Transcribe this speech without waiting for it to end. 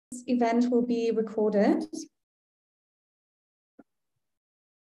event will be recorded.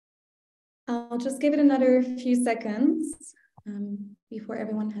 I'll just give it another few seconds before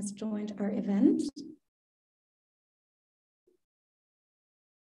everyone has joined our event.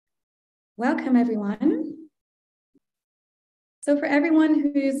 Welcome, everyone. So for everyone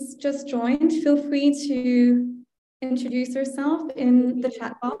who's just joined, feel free to introduce yourself in the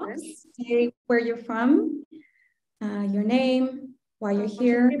chat box, say where you're from, your name, why you're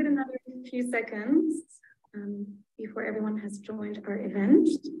here. Give it another few seconds before everyone has joined our event.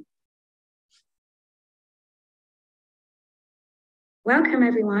 Welcome,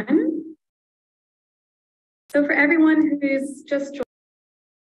 everyone. So for everyone who's just joined,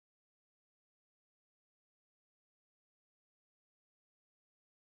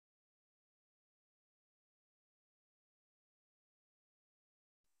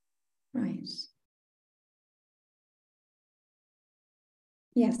 right.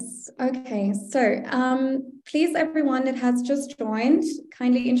 Yes, okay. So please, everyone that has just joined,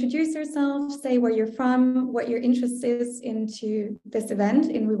 kindly introduce yourself, say where you're from, what your interest is into this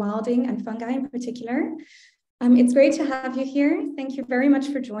event in rewilding and fungi in particular. It's great to have you here. Thank you very much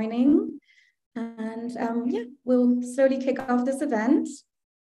for joining. And yeah, we'll slowly kick off this event.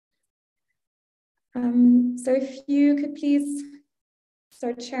 So if you could please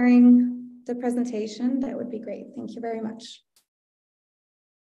start sharing the presentation, that would be great. Thank you very much.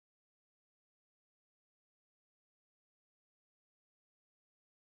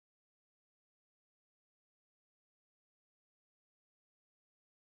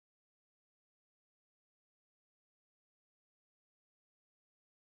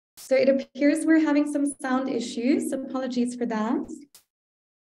 So it appears we're having some sound issues. Apologies for that.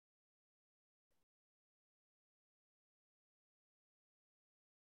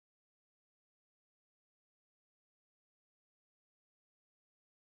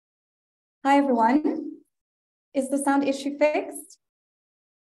 Hi, everyone. Is the sound issue fixed?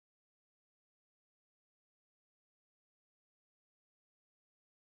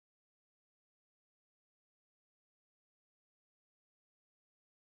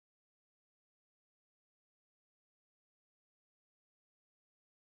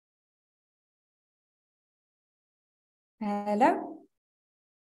 Hello?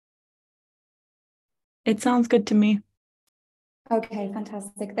 It sounds good to me. Okay,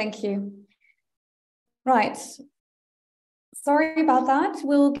 fantastic. Thank you. Right. Sorry about that.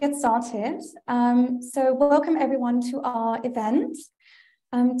 We'll get started. So welcome everyone to our event.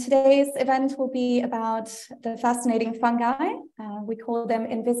 Today's event will be about the fascinating fungi. We call them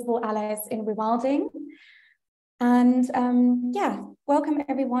invisible allies in rewilding. And yeah, welcome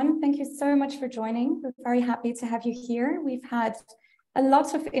everyone. Thank you so much for joining. We're very happy to have you here. We've had a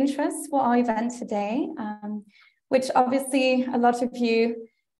lot of interest for our event today, which obviously a lot of you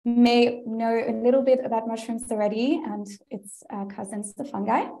may know a little bit about mushrooms already and its cousins, the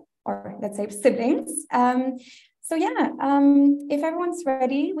fungi, or let's say siblings. So yeah, if everyone's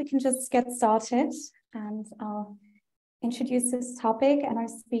ready, we can just get started and I'll introduce this topic and our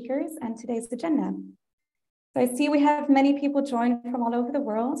speakers and today's agenda. So I see we have many people joined from all over the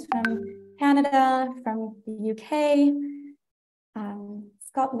world, from Canada, from the UK,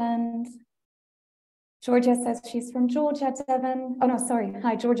 Scotland. Georgia says she's from Georgia, Devon. Oh no, sorry.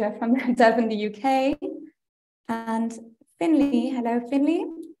 Hi, Georgia from Devon, the UK. And Finley, hello, Finley.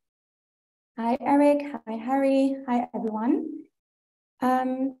 Hi, Eric. Hi, Harry. Hi, everyone.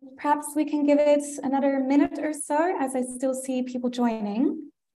 Perhaps we can give it another minute or so as I still see people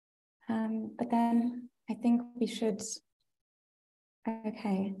joining. But then I think we should,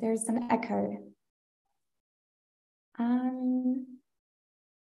 okay, there's an echo.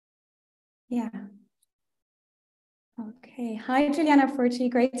 Yeah. Okay, hi Juliana Furti,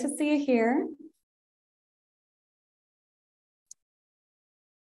 great to see you here.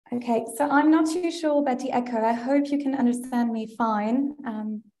 Okay, so I'm not too sure about the echo. I hope you can understand me fine.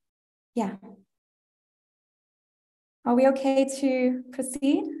 Yeah. Are we okay to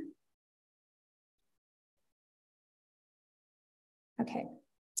proceed? Okay.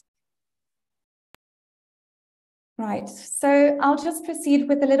 Right, so I'll just proceed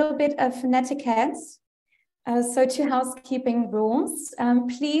with a little bit of netiquette. So 2 housekeeping rules.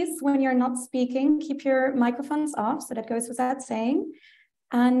 Please, when you're not speaking, keep your microphones off, so that goes without saying.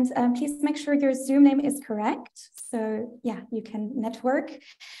 And please make sure your Zoom name is correct. So yeah, you can network.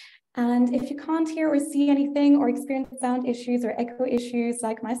 And if you can't hear or see anything or experience sound issues or echo issues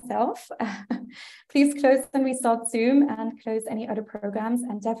like myself, please close and restart Zoom and close any other programs.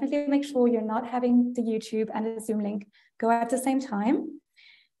 And definitely make sure you're not having the YouTube and the Zoom link go at the same time.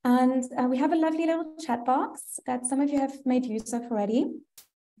 And we have a lovely little chat box that some of you have made use of already.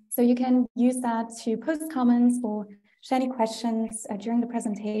 So you can use that to post comments or share any questions during the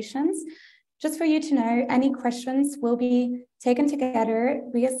presentations. Just for you to know, any questions will be taken together,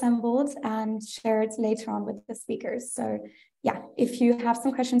 reassembled, and shared later on with the speakers. So yeah, if you have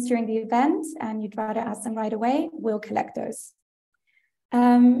some questions during the event and you'd rather ask them right away, we'll collect those.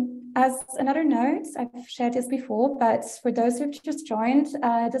 As another note, I've shared this before, but for those who've just joined,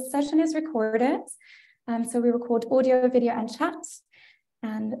 the session is recorded. So we record audio, video, and chat.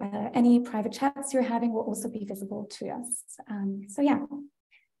 And any private chats you're having will also be visible to us. So yeah,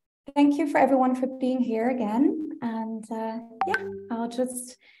 thank you for everyone for being here again. And yeah, I'll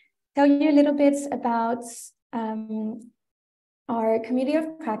just tell you a little bit about our community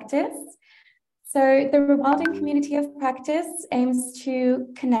of practice. So the Rewilding Community of Practice aims to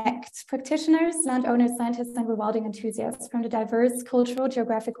connect practitioners, landowners, scientists, and rewilding enthusiasts from the diverse cultural,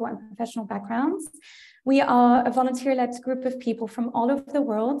 geographical, and professional backgrounds. We are a volunteer-led group of people from all over the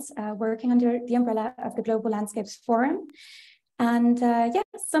world working under the umbrella of the Global Landscapes Forum. And yeah,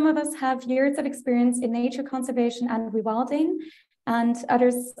 some of us have years of experience in nature conservation and rewilding, and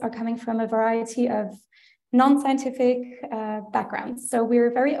others are coming from a variety of non-scientific backgrounds. So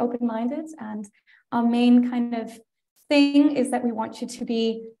we're very open-minded, and our main kind of thing is that we want you to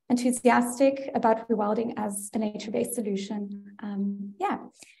be enthusiastic about rewilding as a nature-based solution. Yeah,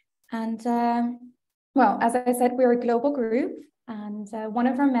 and well, as I said, we're a global group, and one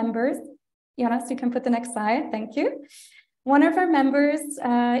of our members, Jonas, you can put the next slide, thank you. One of our members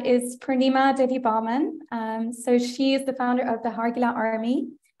is Purnima Devi Barman. So she is the founder of the Hargila Army,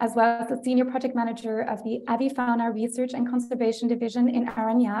 as well as the senior project manager of the Avifauna Research and Conservation Division in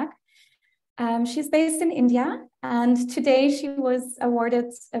Aranyag. She's based in India, and today she was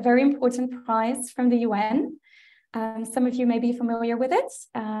awarded a very important prize from the UN. Some of you may be familiar with it.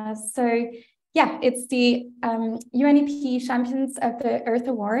 So yeah, it's the UNEP Champions of the Earth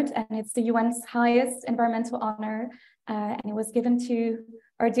Award, and it's the UN's highest environmental honor. And it was given to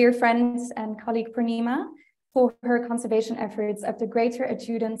our dear friend and colleague Purnima for her conservation efforts of the greater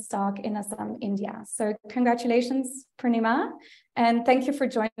adjutant stock in Assam, India. So congratulations, Purnima, and thank you for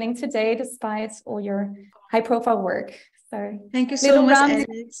joining today despite all your high-profile work. So thank you so much,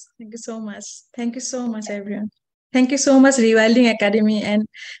 Alex. Thank you so much. Thank you so much, everyone. Thank you so much, Rewilding Academy and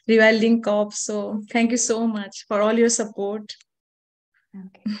Rewilding Corp. So thank you so much for all your support.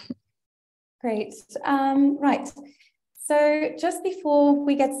 Okay, great. Right. So just before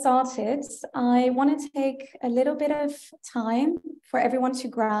we get started, I want to take a little bit of time for everyone to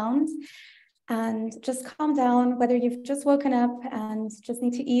ground and just calm down, whether you've just woken up and just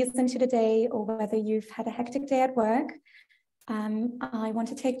need to ease into the day or whether you've had a hectic day at work. I want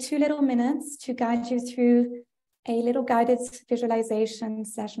to take 2 little minutes to guide you through a little guided visualization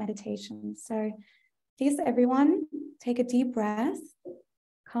 / meditation. So please, everyone, take a deep breath,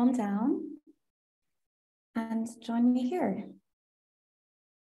 calm down, and join me here.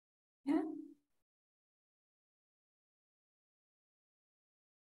 Yeah.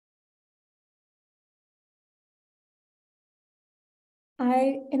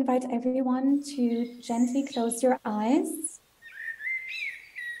 I invite everyone to gently close your eyes.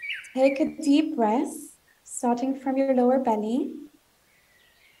 Take a deep breath, starting from your lower belly.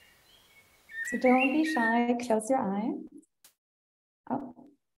 So don't be shy, close your eyes. Oh.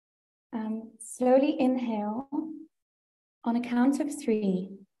 Slowly inhale on a count of 3.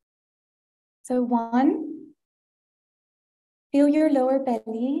 So 1, fill your lower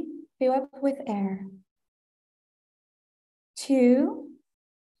belly fill up with air. 2,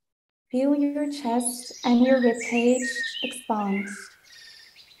 feel your chest and your ribcage expand.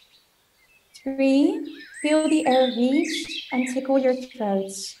 3, feel the air reach and tickle your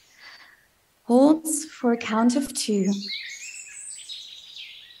throat. Hold for a count of 2.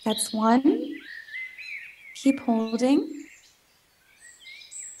 That's 1. Keep holding.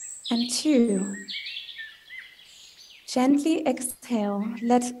 And 2. Gently exhale.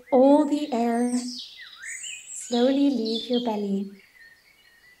 Let all the air slowly leave your belly.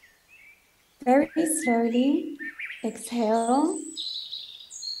 Very slowly exhale.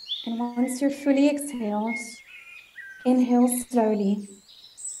 And once you're fully exhaled, inhale slowly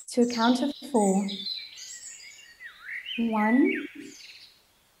to a count of 4. 1,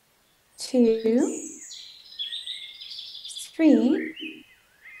 2, 3,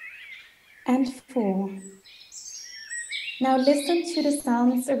 and 4. Now listen to the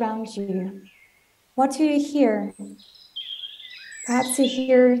sounds around you. What do you hear? Perhaps you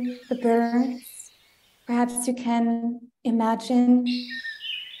hear the birds. Perhaps you can imagine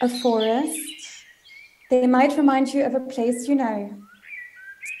a forest. They might remind you of a place you know.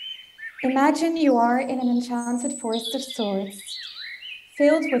 Imagine you are in an enchanted forest of sorts,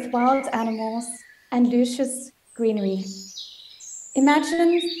 filled with wild animals and luscious greenery.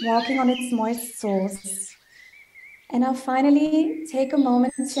 Imagine walking on its moist source. And now finally, take a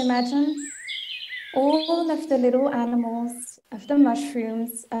moment to imagine all of the little animals, of the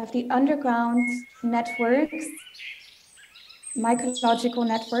mushrooms, of the underground networks, mycological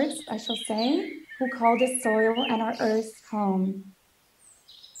networks, I shall say, who call this soil and our earth home.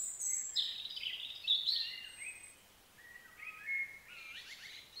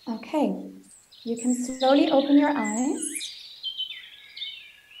 Okay, you can slowly open your eyes.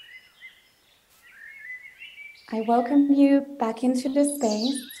 I welcome you back into this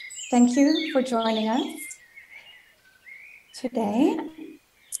space. Thank you for joining us today.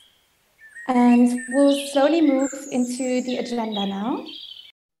 And we'll slowly move into the agenda now.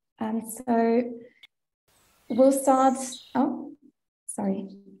 So we'll start, oh, sorry.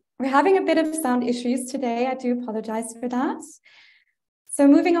 We're having a bit of sound issues today. I do apologize for that. So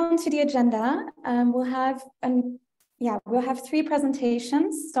moving on to the agenda, we'll have three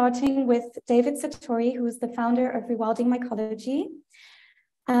presentations, starting with David Satori, who is the founder of Rewilding Mycology.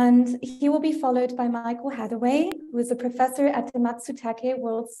 And he will be followed by Michael Hathaway, who is a professor at the Matsutake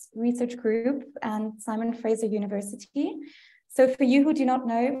World Research Group and Simon Fraser University. So for you who do not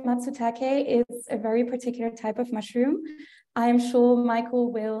know, Matsutake is a very particular type of mushroom. I am sure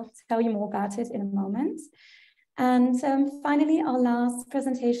Michael will tell you more about it in a moment. And finally, our last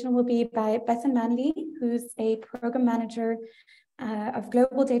presentation will be by Bethan Manley, who's a program manager of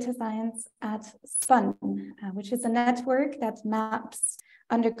global data science at SPUN, which is a network that maps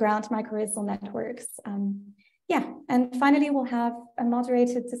underground mycorrhizal networks. And finally, we'll have a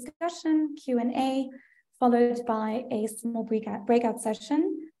moderated discussion, Q&A, followed by a small breakout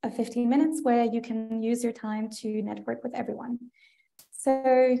session of 15 minutes where you can use your time to network with everyone.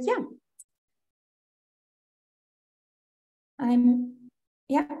 So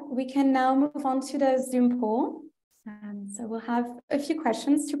we can now move on to the Zoom poll. So we'll have a few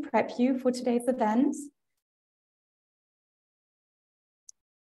questions to prep you for today's event.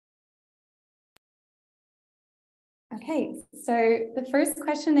 Okay, so the first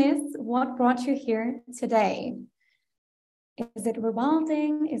question is, what brought you here today? Is it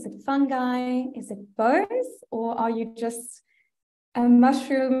rewilding? Is it fungi? Is it both? Or are you just a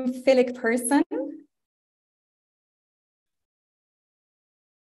mushroom-philic person?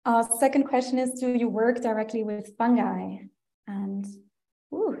 Our second question is, do you work directly with fungi? And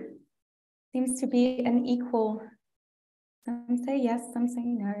seems to be an equal. Some say yes, some say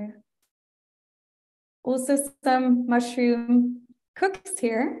no. Also some mushroom cooks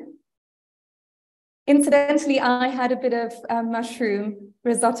here. Incidentally, I had a bit of mushroom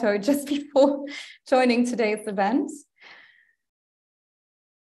risotto just before joining today's event.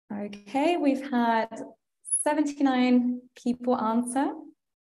 Okay, we've had 79 people answer.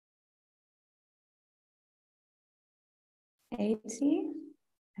 80,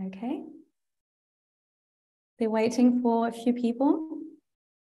 okay. They're waiting for a few people.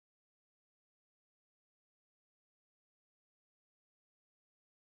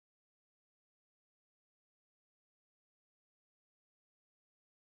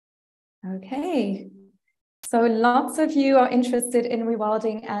 Okay, so lots of you are interested in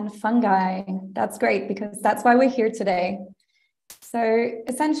rewilding and fungi. That's great because that's why we're here today. So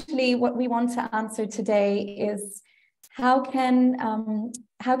essentially what we want to answer today is how can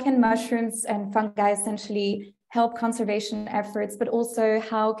mushrooms and fungi essentially help conservation efforts, but also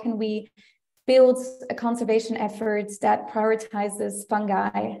how can we build a conservation effort that prioritizes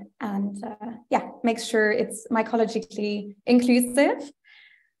fungi and makes sure it's mycologically inclusive.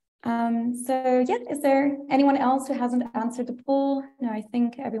 Is there anyone else who hasn't answered the poll? No, I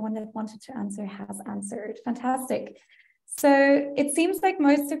think everyone that wanted to answer has answered. Fantastic. So it seems like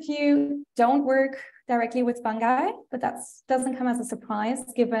most of you don't work directly with fungi, but that doesn't come as a surprise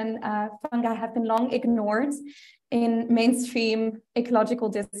given fungi have been long ignored in mainstream ecological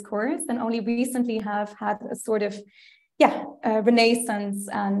discourse and only recently have had a sort of renaissance,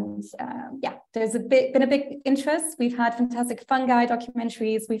 and there's been a big interest. We've had fantastic fungi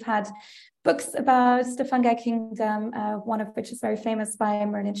documentaries. We've had books about the fungi kingdom, one of which is very famous by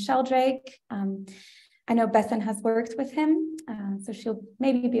Merlin Sheldrake. I know Bethan has worked with him, so she'll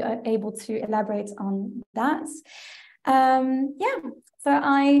maybe be able to elaborate on that. So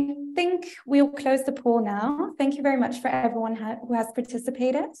I think we'll close the poll now. Thank you very much for everyone who has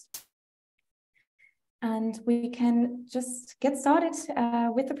participated. And we can just get started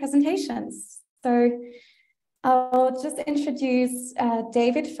with the presentations. So I'll just introduce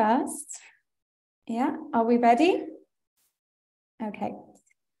David first. Yeah, are we ready? Okay.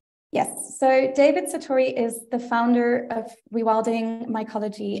 Yes, so David Satori is the founder of Rewilding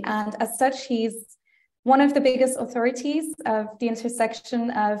Mycology, and as such, he's one of the biggest authorities of the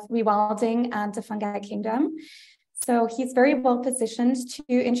intersection of rewilding and the fungi kingdom. So he's very well positioned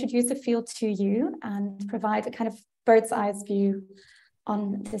to introduce the field to you and provide a kind of bird's eye view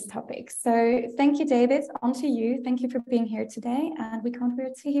on this topic. So thank you, David. On to you. Thank you for being here today, and we can't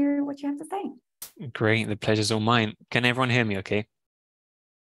wait to hear what you have to say. Great, the pleasure's all mine. Can everyone hear me okay?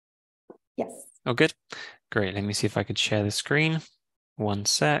 Yes. Oh, good. Great. Let me see if I could share the screen. One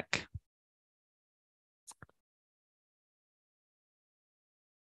sec.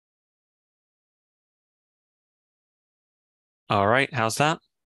 All right, how's that?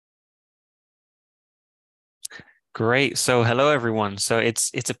 Great. So hello, everyone. So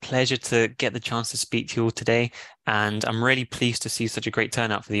it's a pleasure to get the chance to speak to you all today. And I'm really pleased to see such a great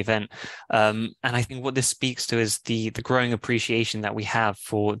turnout for the event. And I think what this speaks to is the growing appreciation that we have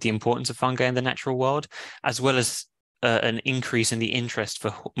for the importance of fungi in the natural world, as well as an increase in the interest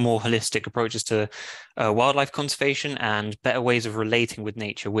for more holistic approaches to wildlife conservation and better ways of relating with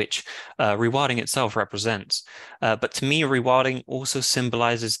nature, which rewilding itself represents. But to me, rewilding also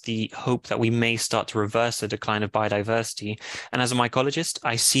symbolizes the hope that we may start to reverse the decline of biodiversity. And as a mycologist,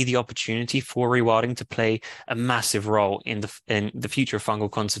 I see the opportunity for rewilding to play a massive role in the future of fungal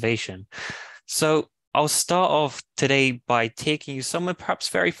conservation. So I'll start off today by taking you somewhere perhaps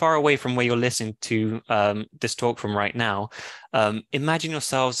very far away from where you're listening to this talk from right now. Imagine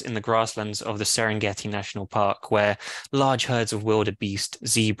yourselves in the grasslands of the Serengeti National Park, where large herds of wildebeest,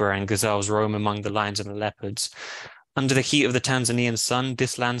 zebra, and gazelles roam among the lions and the leopards. Under the heat of the Tanzanian sun,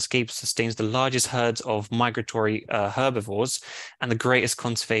 this landscape sustains the largest herds of migratory herbivores and the greatest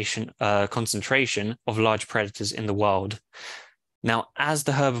concentration of large predators in the world. Now, as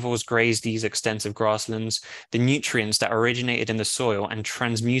the herbivores graze these extensive grasslands, the nutrients that originated in the soil and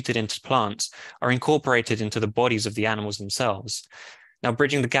transmuted into plants are incorporated into the bodies of the animals themselves. Now,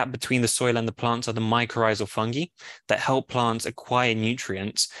 bridging the gap between the soil and the plants are the mycorrhizal fungi that help plants acquire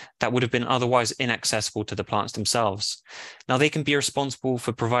nutrients that would have been otherwise inaccessible to the plants themselves. Now, they can be responsible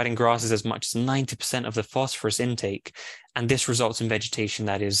for providing grasses as much as 90% of the phosphorus intake, and this results in vegetation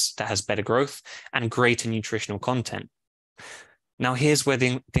that has better growth and greater nutritional content. Now, here's where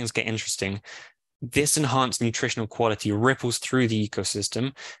things get interesting. This enhanced nutritional quality ripples through the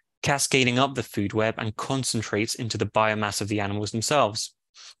ecosystem, cascading up the food web and concentrates into the biomass of the animals themselves.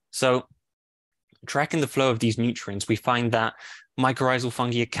 So, tracking the flow of these nutrients, we find that mycorrhizal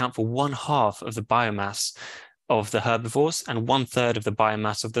fungi account for 1/2 of the biomass of the herbivores and 1/3 of the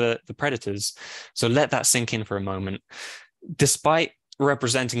biomass of the predators. So let that sink in for a moment. Despite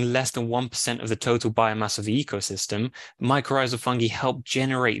representing less than 1% of the total biomass of the ecosystem, mycorrhizal fungi help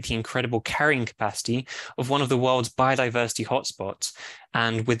generate the incredible carrying capacity of one of the world's biodiversity hotspots.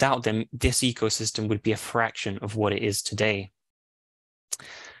 And without them, this ecosystem would be a fraction of what it is today.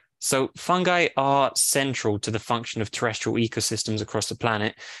 So fungi are central to the function of terrestrial ecosystems across the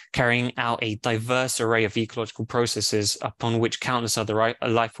planet, carrying out a diverse array of ecological processes upon which countless other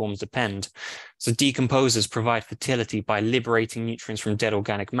life forms depend. So decomposers provide fertility by liberating nutrients from dead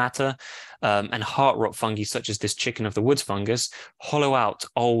organic matter, and heart rot fungi, such as this chicken of the woods fungus, hollow out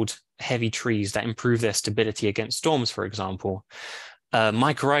old, heavy trees that improve their stability against storms, for example.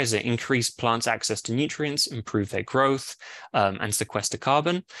 Mycorrhiza increase plants' access to nutrients, improve their growth, and sequester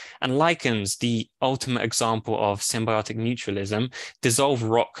carbon. And lichens, the ultimate example of symbiotic mutualism, dissolve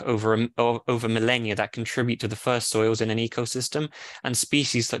rock over millennia that contribute to the first soils in an ecosystem. And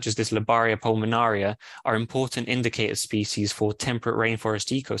species such as this Labaria pulmonaria are important indicator species for temperate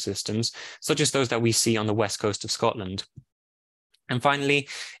rainforest ecosystems, such as those that we see on the west coast of Scotland. And finally,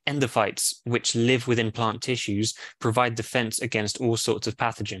 endophytes, which live within plant tissues, provide defense against all sorts of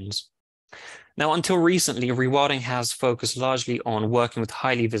pathogens. Now, until recently, rewilding has focused largely on working with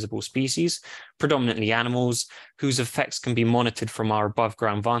highly visible species, predominantly animals, whose effects can be monitored from our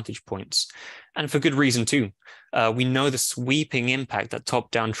above-ground vantage points. And for good reason, too. We know the sweeping impact that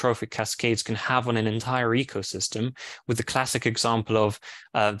top-down trophic cascades can have on an entire ecosystem, with the classic example of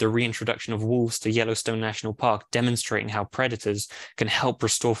the reintroduction of wolves to Yellowstone National Park, demonstrating how predators can help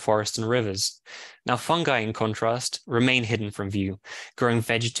restore forests and rivers. Now, fungi, in contrast, remain hidden from view, growing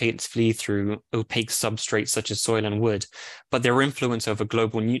vegetatively through opaque substrates such as soil and wood, but their influence over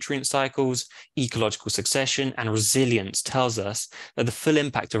global nutrient cycles, ecological succession, and resilience tells us that the full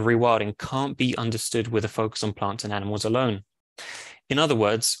impact of rewilding can't be understood with a focus on plants and animals alone. In other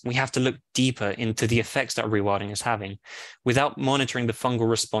words, we have to look deeper into the effects that rewilding is having. Without monitoring the fungal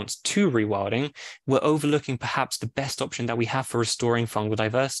response to rewilding, we're overlooking perhaps the best option that we have for restoring fungal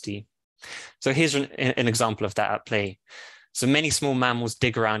diversity. So here's an example of that at play. So many small mammals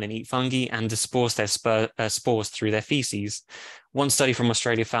dig around and eat fungi and disperse their spores through their feces. One study from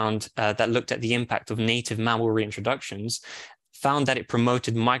Australia found that looked at the impact of native mammal reintroductions, found that it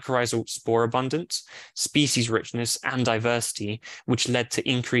promoted mycorrhizal spore abundance, species richness, and diversity, which led to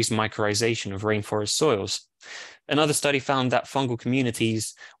increased mycorrhization of rainforest soils. Another study found that fungal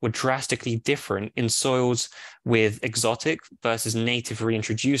communities were drastically different in soils with exotic versus native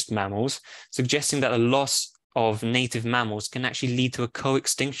reintroduced mammals, suggesting that a loss of native mammals can actually lead to a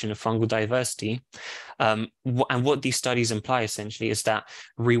co-extinction of fungal diversity. And what these studies imply essentially is that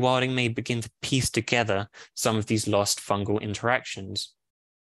rewilding may begin to piece together some of these lost fungal interactions.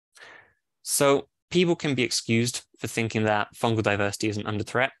 So people can be excused for thinking that fungal diversity isn't under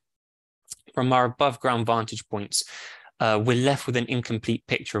threat. From our above ground vantage points, we're left with an incomplete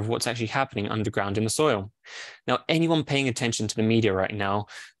picture of what's actually happening underground in the soil. Now, anyone paying attention to the media right now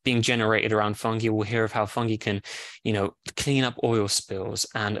being generated around fungi will hear of how fungi can, clean up oil spills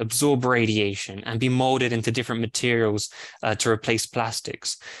and absorb radiation and be molded into different materials to replace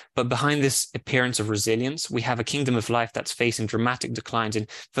plastics. But behind this appearance of resilience, we have a kingdom of life that's facing dramatic declines in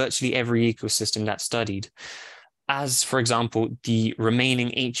virtually every ecosystem that's studied. As, for example, the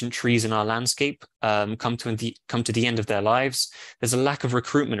remaining ancient trees in our landscape come to the end of their lives, there's a lack of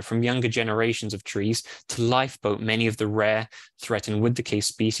recruitment from younger generations of trees to lifeboat many of the rare threatened wood decay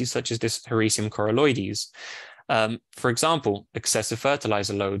species, such as this Hericium coralloides. For example, excessive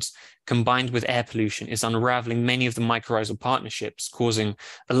fertilizer loads combined with air pollution is unraveling many of the mycorrhizal partnerships, causing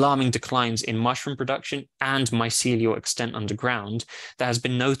alarming declines in mushroom production and mycelial extent underground that has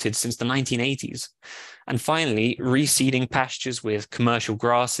been noted since the 1980s. And finally, reseeding pastures with commercial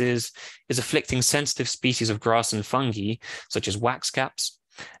grasses is afflicting sensitive species of grass and fungi, such as waxcaps.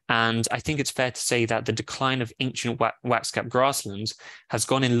 And I think it's fair to say that the decline of ancient waxcap grasslands has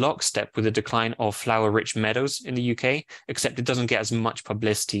gone in lockstep with the decline of flower-rich meadows in the UK, except it doesn't get as much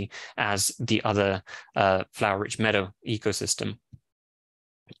publicity as the other flower-rich meadow ecosystem.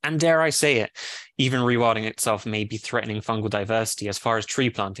 And dare I say it, even rewilding itself may be threatening fungal diversity as far as tree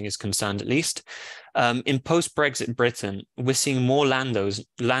planting is concerned, at least. In post-Brexit Britain, we're seeing more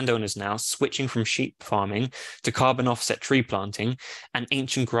landowners now switching from sheep farming to carbon offset tree planting, and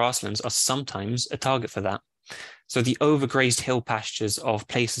ancient grasslands are sometimes a target for that. So the overgrazed hill pastures of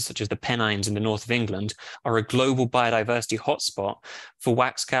places such as the Pennines in the north of England are a global biodiversity hotspot for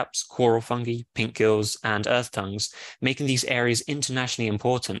waxcaps, coral fungi, pink gills, and earth tongues, making these areas internationally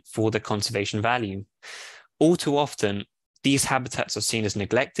important for their conservation value. All too often, these habitats are seen as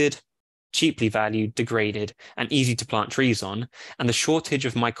neglected, cheaply valued, degraded, and easy to plant trees on, and the shortage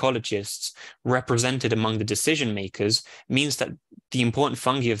of mycologists represented among the decision makers means that the important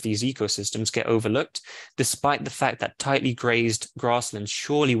fungi of these ecosystems get overlooked, despite the fact that tightly grazed grasslands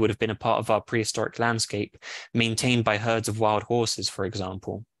surely would have been a part of our prehistoric landscape, maintained by herds of wild horses, for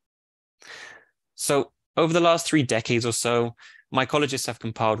example. So, over the last 3 decades or so, mycologists have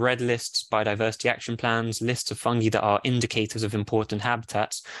compiled red lists, biodiversity action plans, lists of fungi that are indicators of important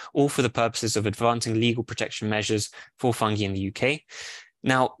habitats, all for the purposes of advancing legal protection measures for fungi in the UK.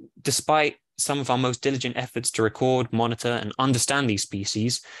 Now, despite some of our most diligent efforts to record, monitor, and understand these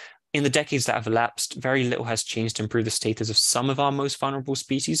species, in the decades that have elapsed, very little has changed to improve the status of some of our most vulnerable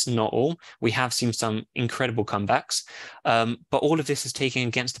species, not all. We have seen some incredible comebacks, but all of this is taken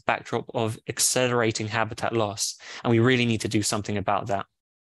against the backdrop of accelerating habitat loss, and we really need to do something about that.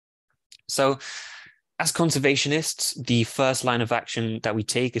 So, as conservationists, the first line of action that we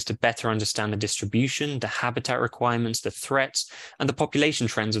take is to better understand the distribution, the habitat requirements, the threats, and the population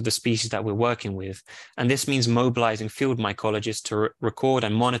trends of the species that we're working with. And this means mobilizing field mycologists to record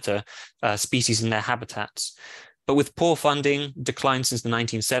and monitor species in their habitats. But with poor funding, decline since the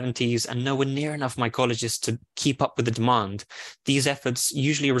 1970s, and nowhere near enough mycologists to keep up with the demand, these efforts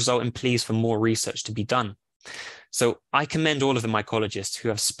usually result in pleas for more research to be done. So I commend all of the mycologists who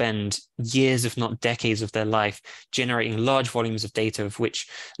have spent years, if not decades of their life generating large volumes of data, of which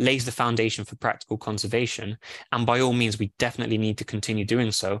lays the foundation for practical conservation. And by all means, we definitely need to continue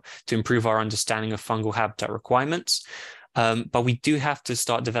doing so to improve our understanding of fungal habitat requirements. But we do have to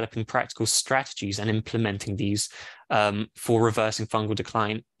start developing practical strategies and implementing these for reversing fungal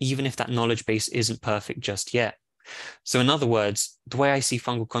decline, even if that knowledge base isn't perfect just yet. So in other words, the way I see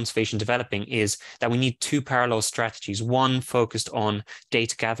fungal conservation developing is that we need 2 parallel strategies, one focused on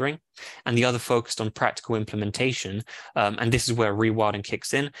data gathering and the other focused on practical implementation. And this is where rewilding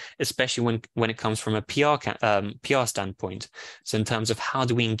kicks in, especially when it comes from a PR standpoint. So in terms of how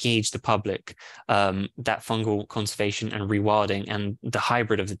do we engage the public, that fungal conservation and rewilding and the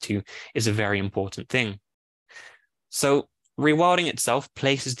hybrid of the two is a very important thing. So Rewilding itself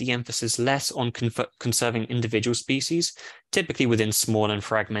places the emphasis less on conserving individual species, typically within small and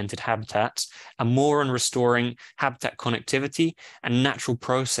fragmented habitats, and more on restoring habitat connectivity and natural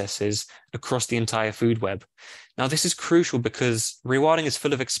processes across the entire food web. Now, this is crucial because rewilding is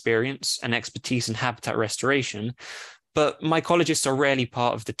full of experience and expertise in habitat restoration, but mycologists are rarely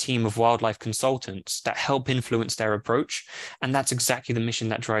part of the team of wildlife consultants that help influence their approach. And that's exactly the mission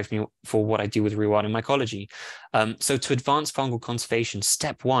that drives me for what I do with rewilding mycology. So to advance fungal conservation,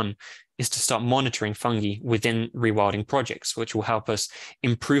 step one is to start monitoring fungi within rewilding projects, which will help us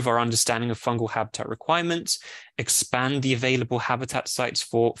improve our understanding of fungal habitat requirements, expand the available habitat sites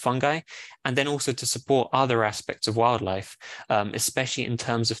for fungi, and then also to support other aspects of wildlife, especially in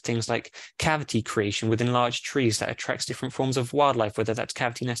terms of things like cavity creation within large trees that attracts different forms of wildlife, whether that's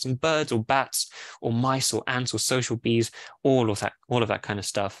cavity nesting birds or bats or mice or ants or social bees, all of that kind of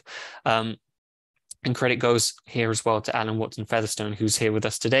stuff. And credit goes here as well to Alan Watson Featherstone, who's here with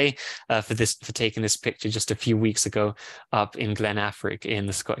us today for taking this picture just a few weeks ago up in Glen Affric in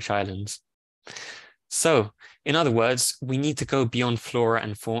the Scottish Islands. So, in other words, we need to go beyond flora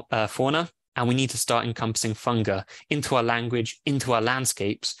and fauna, and we need to start encompassing fungi into our language, into our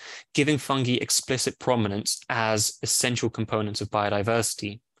landscapes, giving fungi explicit prominence as essential components of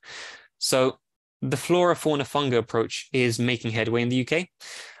biodiversity. So, the flora-fauna-fungi approach is making headway in the UK.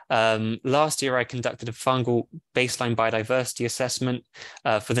 Last year, I conducted a fungal baseline biodiversity assessment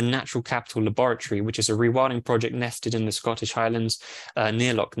for the Natural Capital Laboratory, which is a rewilding project nested in the Scottish Highlands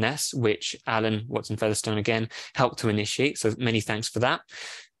near Loch Ness, which Alan Watson Featherstone again helped to initiate. So many thanks for that.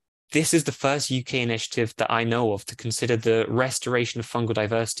 This is the first UK initiative that I know of to consider the restoration of fungal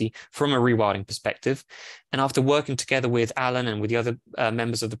diversity from a rewilding perspective. And after working together with Alan and with the other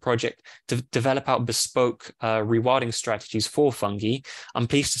members of the project to develop out bespoke rewilding strategies for fungi, I'm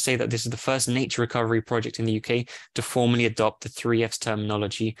pleased to say that this is the first nature recovery project in the UK to formally adopt the 3Fs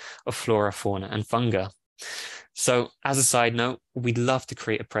terminology of flora, fauna, and fungi. So as a side note, we'd love to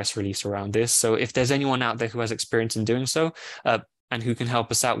create a press release around this. So if there's anyone out there who has experience in doing so, and who can help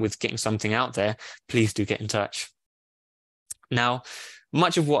us out with getting something out there, please do get in touch. Now,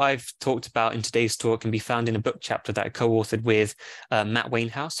 much of what I've talked about in today's talk can be found in a book chapter that I co-authored with Matt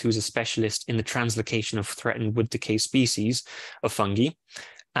Wainhouse, who's a specialist in the translocation of threatened wood decay species of fungi.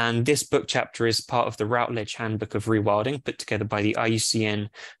 And this book chapter is part of the Routledge Handbook of Rewilding, put together by the IUCN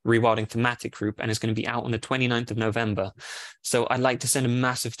Rewilding Thematic Group, and is going to be out on the 29th of November. So I'd like to send a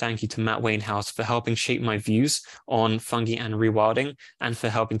massive thank you to Matt Wainhouse for helping shape my views on fungi and rewilding, and for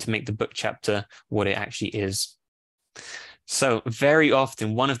helping to make the book chapter what it actually is. So very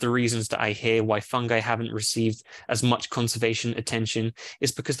often, one of the reasons that I hear why fungi haven't received as much conservation attention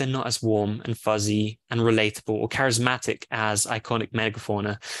is because they're not as warm and fuzzy and relatable or charismatic as iconic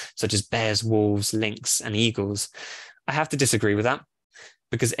megafauna, such as bears, wolves, lynx, and eagles. I have to disagree with that,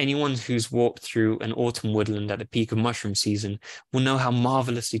 because anyone who's walked through an autumn woodland at the peak of mushroom season will know how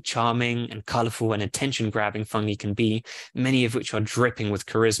marvelously charming and colorful and attention-grabbing fungi can be, many of which are dripping with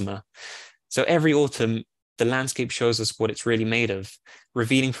charisma. So every autumn, the landscape shows us what it's really made of,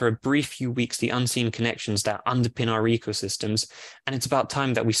 revealing for a brief few weeks the unseen connections that underpin our ecosystems. And it's about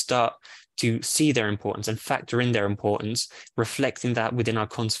time that we start to see their importance and factor in their importance, reflecting that within our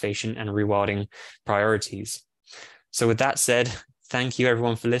conservation and rewilding priorities. So with that said, thank you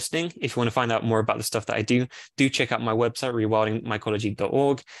everyone for listening. If you want to find out more about the stuff that I do check out my website,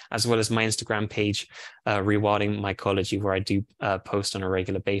 rewildingmycology.org, as well as my Instagram page, Rewilding Mycology, where I do post on a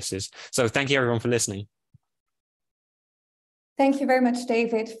regular basis. So thank you everyone for listening. Thank you very much,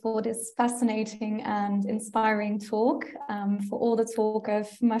 David, for this fascinating and inspiring talk, for all the talk of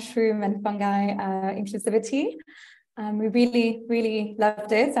mushroom and fungi inclusivity. We really, really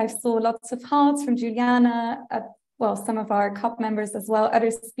loved it. I saw lots of hearts from Juliana, well, some of our COP members as well,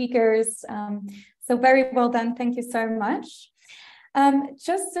 other speakers. So very well done. Thank you so much.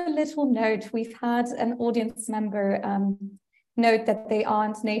 Just a little note, we've had an audience member note that they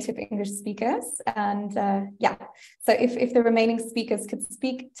aren't native English speakers. And yeah, so if the remaining speakers could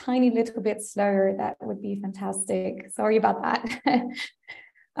speak a tiny little bit slower, that would be fantastic. Sorry about that.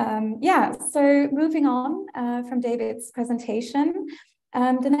 Yeah, so moving on from David's presentation,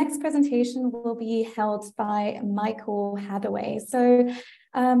 the next presentation will be held by Michael Hathaway. So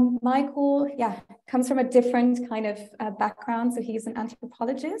Michael, yeah, comes from a different kind of background. So he's an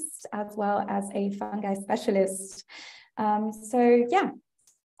anthropologist as well as a fungi specialist. So yeah,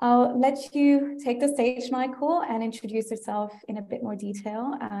 I'll let you take the stage, Michael, and introduce yourself in a bit more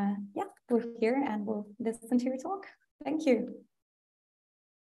detail. Yeah, we're here and we'll listen to your talk. Thank you.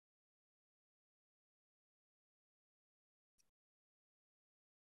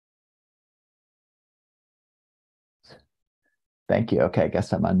 Thank you. Okay, I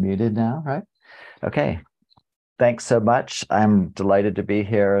guess I'm unmuted now, right? Okay. Thanks so much. I'm delighted to be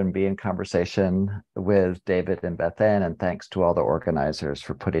here and be in conversation with David and Beth Ann, and thanks to all the organizers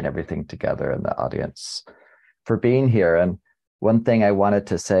for putting everything together and the audience for being here. And one thing I wanted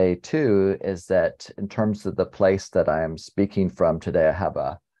to say too is that in terms of the place that I'm speaking from today, I have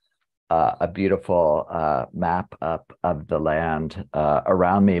a beautiful map up of the land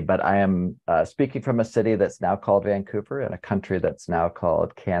around me, but I am speaking from a city that's now called Vancouver and a country that's now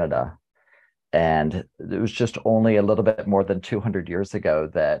called Canada. And it was just only a little bit more than 200 years ago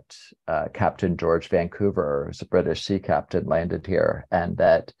that Captain George Vancouver, who's a British sea captain, landed here. And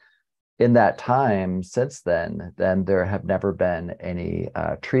that in that time since then there have never been any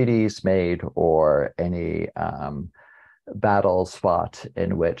treaties made or any battles fought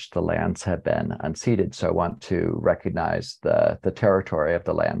in which the lands have been unceded. So I want to recognize the territory of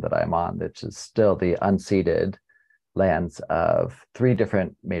the land that I'm on, which is still the unceded lands of three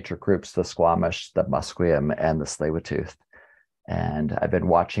different major groups: the Squamish, the Musqueam, and the Tsleil-Waututh. And I've been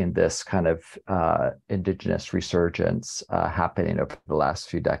watching this kind of indigenous resurgence happening over the last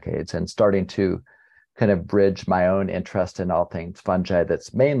few decades and starting to kind of bridge my own interest in all things fungi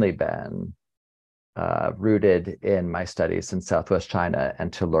that's mainly been rooted in my studies in Southwest China,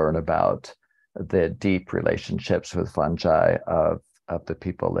 and to learn about the deep relationships with fungi of the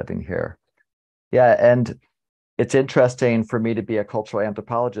people living here. Yeah, and it's interesting for me to be a cultural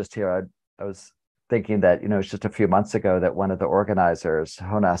anthropologist here. I was thinking that, it's just a few months ago that one of the organizers,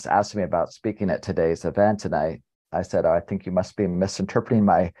 Jonas, asked me about speaking at today's event. And I said, I think you must be misinterpreting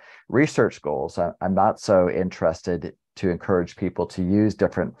my research goals. I'm not so interested to encourage people to use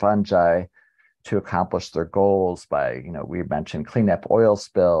different fungi to accomplish their goals by, we mentioned clean up oil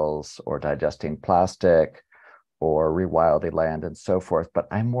spills or digesting plastic or rewilding land and so forth. But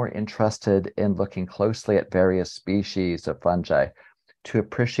I'm more interested in looking closely at various species of fungi to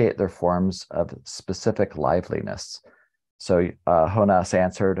appreciate their forms of specific liveliness. So Jonas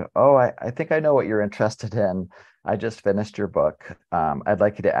answered, I think I know what you're interested in. I just finished your book. I'd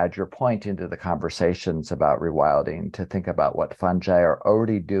like you to add your point into the conversations about rewilding, to think about what fungi are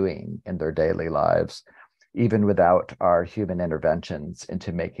already doing in their daily lives, even without our human interventions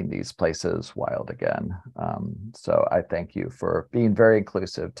into making these places wild again. So I thank you for being very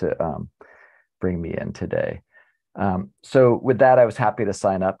inclusive to bring me in today. So with that, I was happy to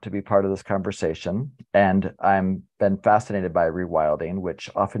sign up to be part of this conversation. And I'm been fascinated by rewilding, which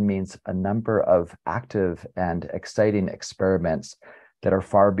often means a number of active and exciting experiments that are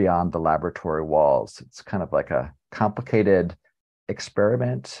far beyond the laboratory walls. It's kind of like a complicated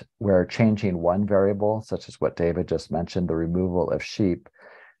experiment where changing one variable, such as what David just mentioned, the removal of sheep,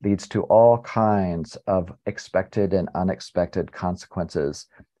 leads to all kinds of expected and unexpected consequences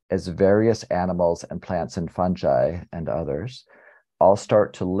as various animals and plants and fungi and others all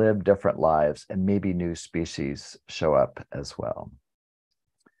start to live different lives, and maybe new species show up as well.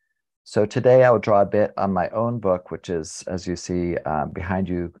 So today I'll draw a bit on my own book, which is, as you see behind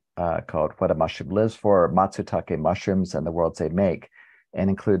you, called What a Mushroom Lives For, Matsutake Mushrooms and the Worlds They Make, and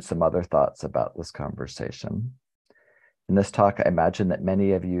includes some other thoughts about this conversation. In this talk, I imagine that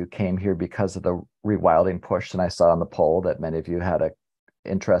many of you came here because of the rewilding push, and I saw on the poll that many of you had an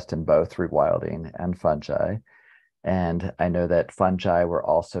interest in both rewilding and fungi. And I know that fungi were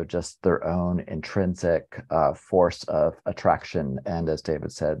also just their own intrinsic force of attraction, and as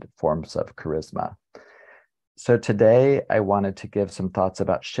David said, forms of charisma. So today I wanted to give some thoughts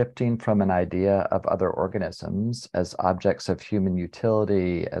about shifting from an idea of other organisms as objects of human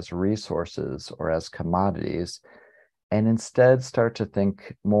utility, as resources, or as commodities, and instead start to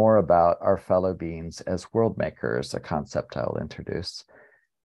think more about our fellow beings as world makers, a concept I'll introduce.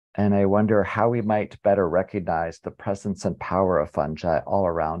 And I wonder how we might better recognize the presence and power of fungi all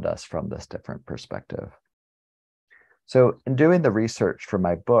around us from this different perspective. So in doing the research for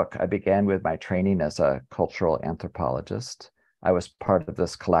my book, I began with my training as a cultural anthropologist. I was part of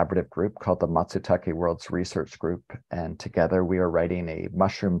this collaborative group called the Matsutake Worlds Research Group, and together we are writing a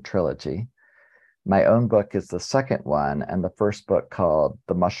mushroom trilogy. My own book is the second one, and the first book, called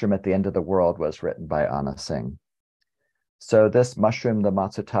The Mushroom at the End of the World, was written by Anna Singh. So this mushroom, the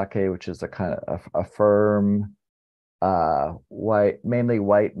matsutake, which is a kind of a firm, mainly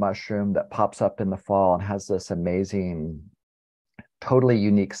white mushroom that pops up in the fall and has this amazing, totally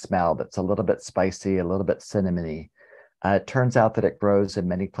unique smell that's a little bit spicy, a little bit cinnamony. It turns out that it grows in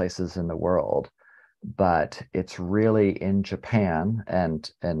many places in the world, but it's really in Japan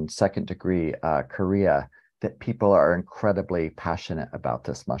and second degree Korea that people are incredibly passionate about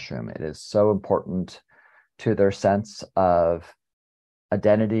this mushroom. It is so important to their sense of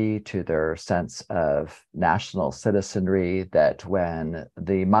identity, to their sense of national citizenry, that when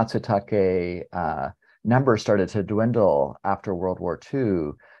the Matsutake numbers started to dwindle after World War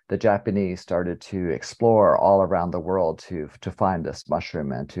II, the Japanese started to explore all around the world to find this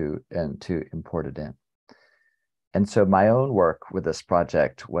mushroom and to import it in. And so my own work with this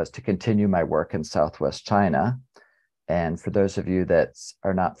project was to continue my work in Southwest China. And for those of you that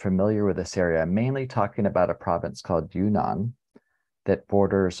are not familiar with this area, I'm mainly talking about a province called Yunnan that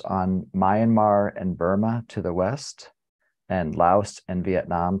borders on Myanmar and Burma to the west, and Laos and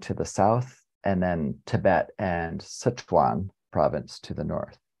Vietnam to the south, and then Tibet and Sichuan province to the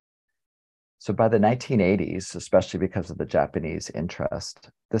north. So by the 1980s, especially because of the Japanese interest,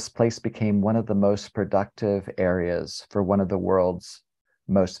 this place became one of the most productive areas for one of the world's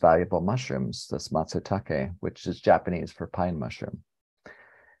most valuable mushrooms, this matsutake, which is Japanese for pine mushroom.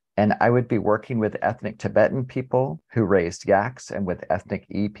 And I would be working with ethnic Tibetan people who raised yaks and with ethnic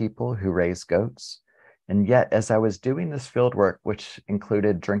E people who raised goats. And yet, as I was doing this field work, which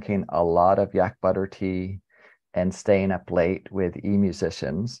included drinking a lot of yak butter tea and staying up late with E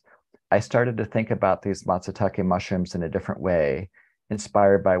musicians, I started to think about these matsutake mushrooms in a different way,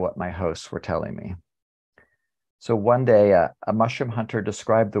 inspired by what my hosts were telling me. So one day, a mushroom hunter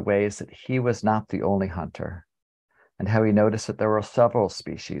described the ways that he was not the only hunter, and how he noticed that there were several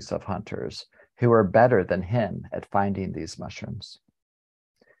species of hunters who were better than him at finding these mushrooms.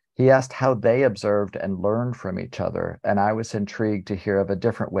 He asked how they observed and learned from each other, and I was intrigued to hear of a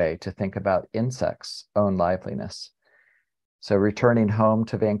different way to think about insects' own liveliness. So returning home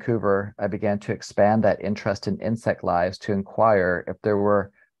to Vancouver, I began to expand that interest in insect lives to inquire if there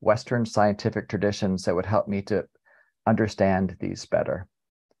were Western scientific traditions that would help me to understand these better.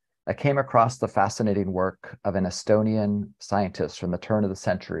 I came across the fascinating work of an Estonian scientist from the turn of the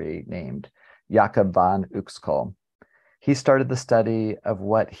century named Jakob van Uexküll. He started the study of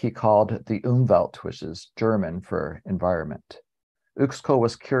what he called the Umwelt, which is German for environment. Uexküll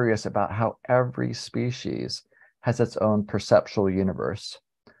was curious about how every species has its own perceptual universe.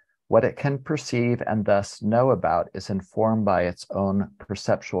 What it can perceive and thus know about is informed by its own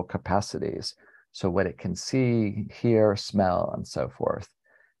perceptual capacities. So what it can see, hear, smell, and so forth.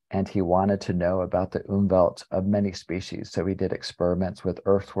 And he wanted to know about the Umwelt of many species. So he did experiments with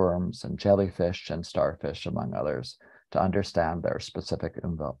earthworms and jellyfish and starfish, among others, to understand their specific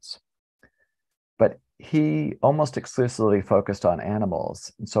Umwelts. But he almost exclusively focused on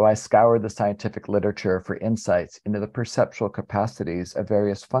animals. And so I scoured the scientific literature for insights into the perceptual capacities of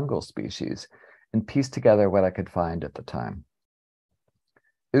various fungal species and pieced together what I could find at the time.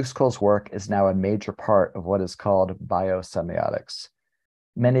 Uexküll's work is now a major part of what is called biosemiotics.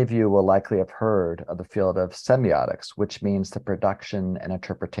 Many of you will likely have heard of the field of semiotics, which means the production and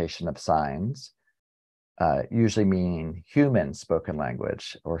interpretation of signs, usually meaning human spoken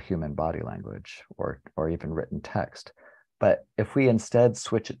language or human body language or even written text. But if we instead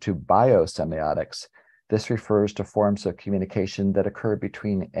switch it to biosemiotics, this refers to forms of communication that occur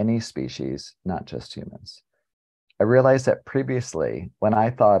between any species, not just humans. I realized that previously, when I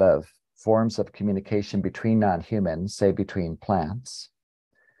thought of forms of communication between non-humans, say between plants,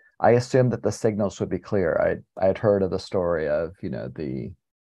 I assumed that the signals would be clear. I had heard of the story of,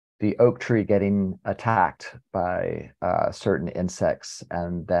 the oak tree getting attacked by certain insects,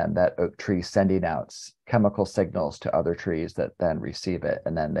 and then that oak tree sending out chemical signals to other trees that then receive it,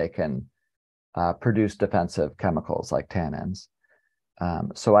 and then they can produce defensive chemicals like tannins.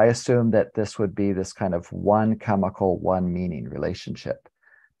 So I assumed that this would be this kind of one chemical, one meaning relationship.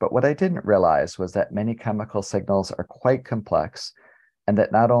 But what I didn't realize was that many chemical signals are quite complex, and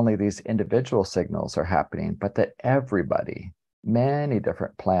that not only these individual signals are happening, but that everybody, many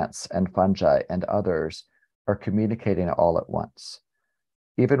different plants and fungi and others, are communicating all at once.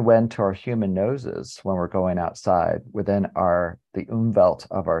 Even when to our human noses, when we're going outside, within the Umwelt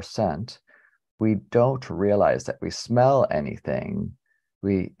of our scent, we don't realize that we smell anything.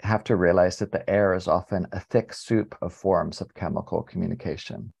 We have to realize that the air is often a thick soup of forms of chemical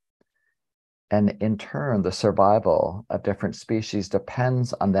communication. And in turn, the survival of different species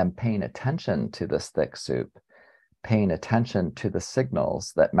depends on them paying attention to this thick soup, paying attention to the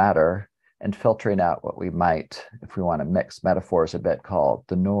signals that matter, and filtering out what we might, if we want to mix metaphors a bit, call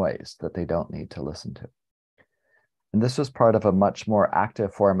the noise that they don't need to listen to. And this was part of a much more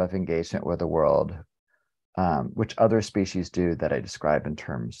active form of engagement with the world, which other species do that I describe in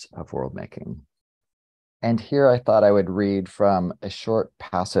terms of world making. And here I thought I would read from a short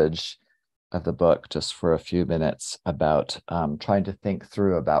passage of the book just for a few minutes about trying to think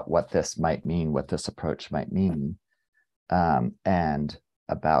through about what this might mean, what this approach might mean, and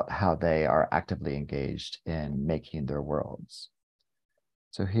about how they are actively engaged in making their worlds.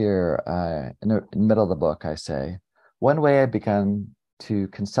 So here, in the middle of the book, I say, one way I began to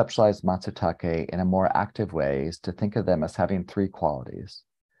conceptualize Matsutake in a more active way is to think of them as having three qualities.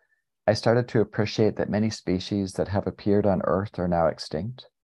 I started to appreciate that many species that have appeared on Earth are now extinct.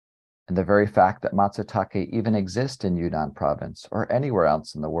 And the very fact that Matsutake even exist in Yunnan province or anywhere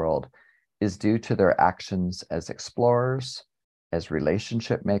else in the world is due to their actions as explorers, as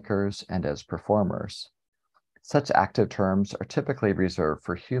relationship makers, and as performers. Such active terms are typically reserved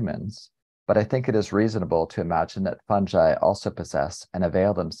for humans, but I think it is reasonable to imagine that fungi also possess and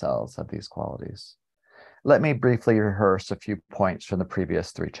avail themselves of these qualities. Let me briefly rehearse a few points from the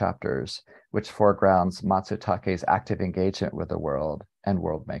previous three chapters, which foregrounds Matsutake's active engagement with the world and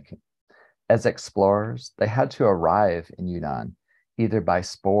world making. As explorers, they had to arrive in Yunnan, either by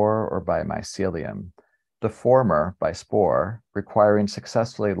spore or by mycelium. The former, by spore, requiring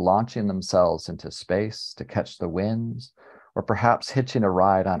successfully launching themselves into space to catch the winds, or perhaps hitching a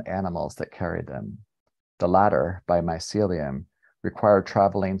ride on animals that carried them. The latter, by mycelium, required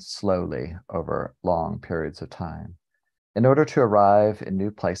traveling slowly over long periods of time. In order to arrive in new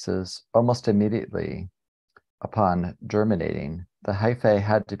places almost immediately upon germinating, the hyphae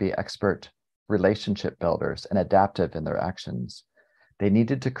had to be expert relationship builders and adaptive in their actions. They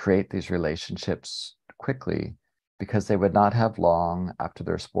needed to create these relationships quickly because they would not have long after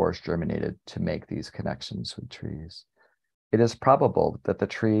their spores germinated to make these connections with trees. It is probable that the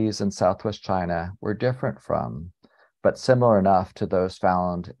trees in Southwest China were different from, but similar enough to those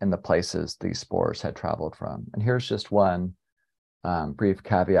found in the places these spores had traveled from. And here's just one brief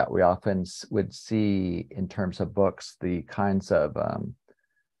caveat. We often would see in terms of books the kinds of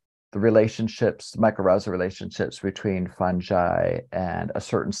the relationships, mycorrhizal relationships between fungi and a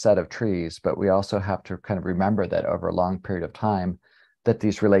certain set of trees, but we also have to kind of remember that over a long period of time, that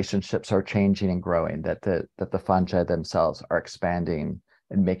these relationships are changing and growing, that the fungi themselves are expanding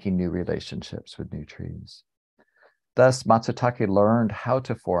and making new relationships with new trees. Thus, Matsutake learned how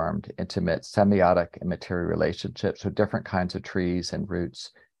to form intimate semiotic and material relationships with different kinds of trees and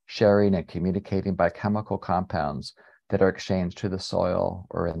roots, sharing and communicating by chemical compounds that are exchanged to the soil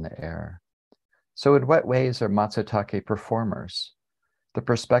or in the air. So in what ways are Matsutake performers? The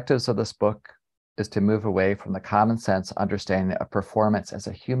perspectives of this book is to move away from the common sense understanding of performance as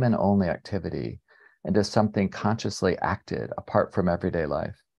a human-only activity and as something consciously acted apart from everyday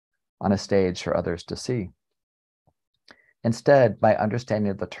life on a stage for others to see. Instead, my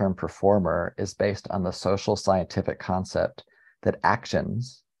understanding of the term performer is based on the social scientific concept that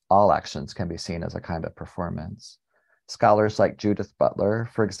actions, all actions, can be seen as a kind of performance. Scholars like Judith Butler,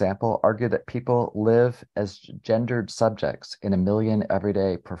 for example, argue that people live as gendered subjects in a million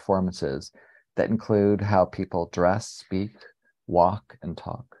everyday performances that include how people dress, speak, walk, and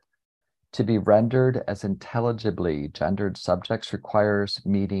talk. To be rendered as intelligibly gendered subjects requires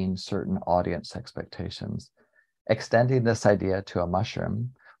meeting certain audience expectations. Extending this idea to a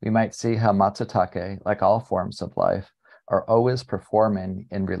mushroom, we might see how Matsutake, like all forms of life, are always performing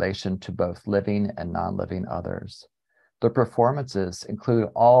in relation to both living and non-living others. Their performances include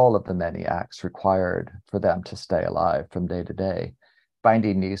all of the many acts required for them to stay alive from day to day,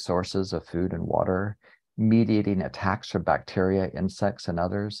 finding new sources of food and water, mediating attacks from bacteria, insects, and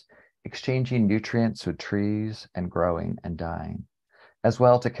others, exchanging nutrients with trees, and growing and dying. As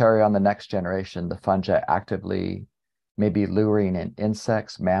well, to carry on the next generation, the fungi actively may be luring in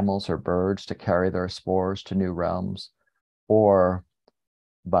insects, mammals, or birds to carry their spores to new realms, or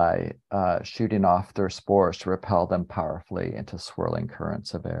by shooting off their spores to repel them powerfully into swirling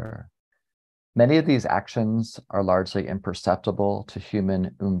currents of air. Many of these actions are largely imperceptible to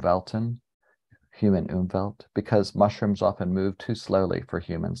human Umwelt, because mushrooms often move too slowly for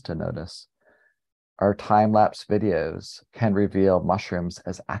humans to notice. Our time-lapse videos can reveal mushrooms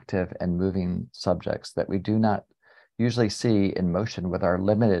as active and moving subjects that we do not usually see in motion with our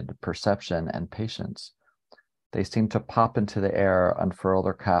limited perception and patience. They seem to pop into the air, unfurl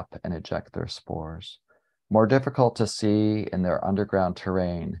their cap, and eject their spores. More difficult to see in their underground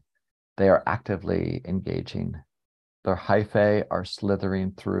terrain, they are actively engaging. Their hyphae are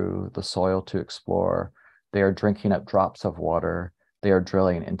slithering through the soil to explore. They are drinking up drops of water. They are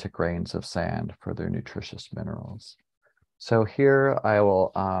drilling into grains of sand for their nutritious minerals. So here I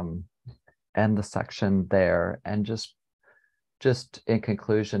will end the section there, and just in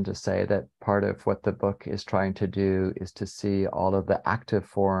conclusion to say that part of what the book is trying to do is to see all of the active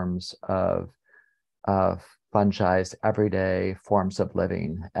forms of fungi's everyday forms of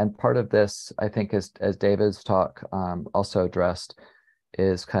living. And part of this, I think, is, as David's talk also addressed,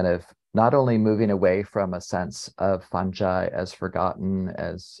 is kind of not only moving away from a sense of fungi as forgotten,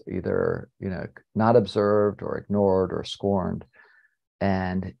 as either not observed or ignored or scorned,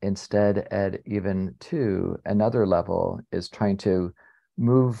 And instead, at even to another level, is trying to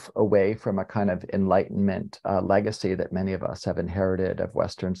move away from a kind of Enlightenment legacy that many of us have inherited of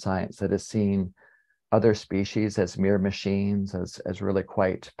Western science that has seen other species as mere machines, as really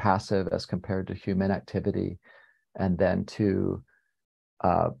quite passive as compared to human activity. And then to,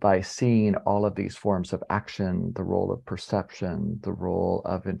 by seeing all of these forms of action, the role of perception, the role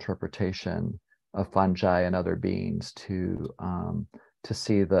of interpretation of fungi and other beings, to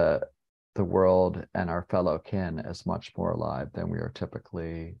see the world and our fellow kin as much more alive than we are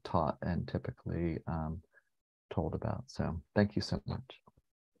typically taught and typically told about. So thank you so much.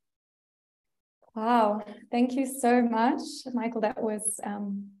 Wow, thank you so much, Michael. That was,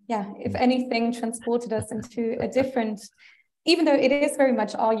 if anything, transported us into a different, even though it is very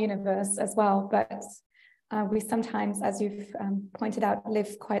much our universe as well, but we sometimes, as you've pointed out,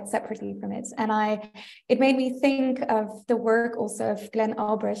 live quite separately from it. And it made me think of the work also of Glenn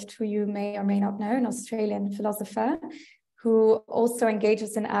Albrecht, who you may or may not know, an Australian philosopher, who also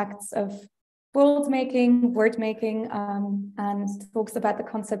engages in acts of world making, word making, and talks about the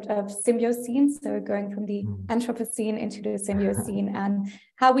concept of symbiocene, so going from the Anthropocene into the Symbiocene, and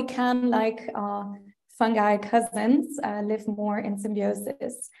how we can, like our fungi cousins, live more in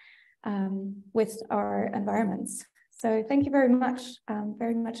symbiosis with our environments. So thank you very much.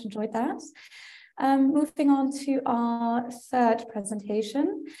 Very much enjoyed that. Moving on to our third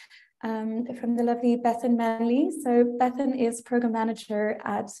presentation from the lovely Bethan Manley. So Bethan is program manager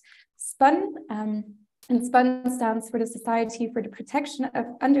at SPUN, and SPUN stands for the Society for the Protection of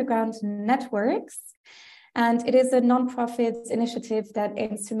Underground Networks. And it is a nonprofit initiative that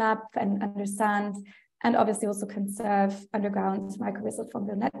aims to map and understand and obviously also conserve underground mycorrhizal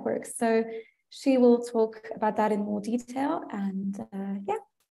fungal networks. So she will talk about that in more detail. And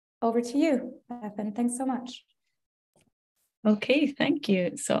over to you, Bethan. Thanks so much. Okay, thank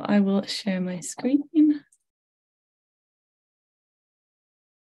you. So I will share my screen.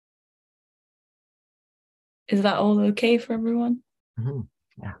 Is that all okay for everyone? Mm-hmm.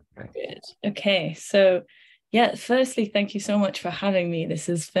 Yeah, great. Good. Okay, so firstly, thank you so much for having me. This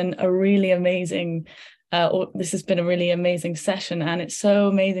has been a really amazing session, and it's so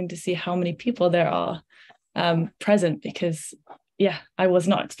amazing to see how many people there are present, because I was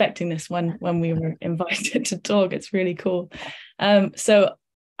not expecting this when we were invited to talk. It's really cool. So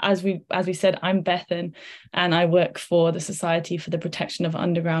as we said, I'm Bethan, and I work for the Society for the Protection of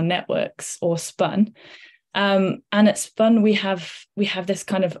Underground Networks, or SPUN. And at SPUN, we have this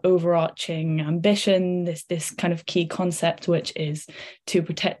kind of overarching ambition, this kind of key concept, which is to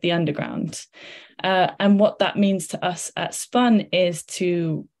protect the underground. And what that means to us at SPUN is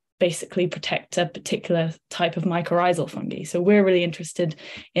to basically protect a particular type of mycorrhizal fungi. So we're really interested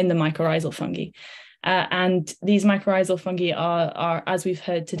in the mycorrhizal fungi. And these mycorrhizal fungi are, as we've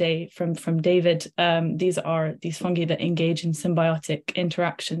heard today from David, these fungi that engage in symbiotic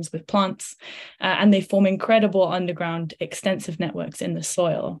interactions with plants, and they form incredible underground extensive networks in the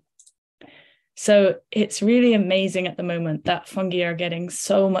soil. So it's really amazing at the moment that fungi are getting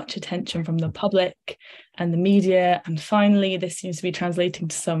so much attention from the public and the media, and finally this seems to be translating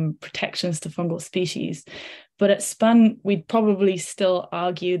to some protections to fungal species. But at SPUN, we'd probably still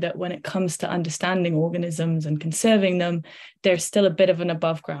argue that when it comes to understanding organisms and conserving them, there's still a bit of an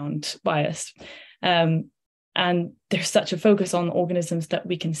above ground bias. And there's such a focus on organisms that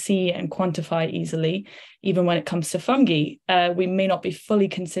we can see and quantify easily. Even when it comes to fungi, we may not be fully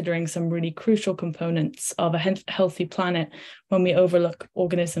considering some really crucial components of a healthy planet when we overlook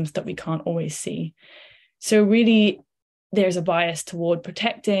organisms that we can't always see. So really, there's a bias toward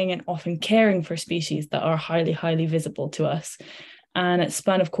protecting and often caring for species that are highly, highly visible to us. And at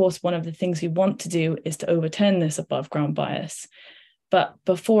SPUN, of course, one of the things we want to do is to overturn this above ground bias. But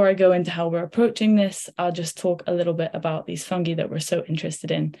before I go into how we're approaching this, I'll just talk a little bit about these fungi that we're so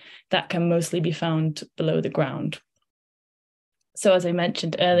interested in that can mostly be found below the ground. So as I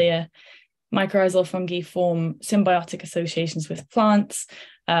mentioned earlier, mycorrhizal fungi form symbiotic associations with plants.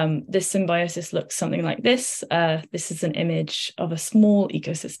 This symbiosis looks something like this. This is an image of a small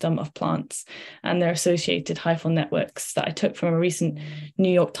ecosystem of plants and their associated hyphal networks that I took from a recent New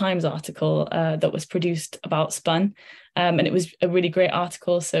York Times article that was produced about SPUN. And it was a really great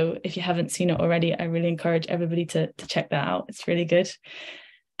article. So if you haven't seen it already, I really encourage everybody to check that out. It's really good.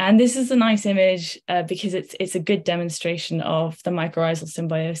 And this is a nice image because it's a good demonstration of the mycorrhizal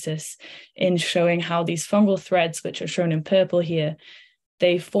symbiosis in showing how these fungal threads, which are shown in purple here,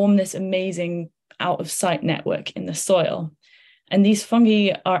 they form this amazing out-of-sight network in the soil. And these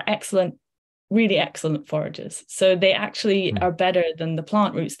fungi are excellent really excellent foragers. So they actually are better than the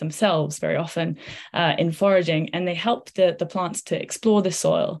plant roots themselves very often in foraging, and they help the plants to explore the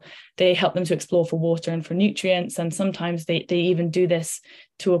soil. They help them to explore for water and for nutrients, and sometimes they even do this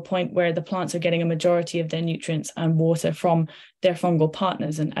to a point where the plants are getting a majority of their nutrients and water from their fungal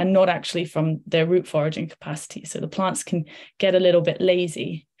partners and not actually from their root foraging capacity. So the plants can get a little bit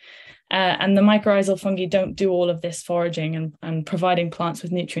lazy. And the mycorrhizal fungi don't do all of this foraging and providing plants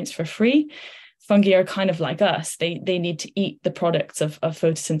with nutrients for free. Fungi are kind of like us. They need to eat the products of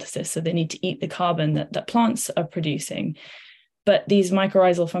photosynthesis. So they need to eat the carbon that plants are producing. But these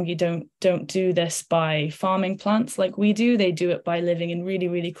mycorrhizal fungi don't do this by farming plants like we do. They do it by living in really,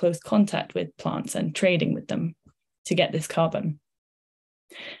 really close contact with plants and trading with them to get this carbon.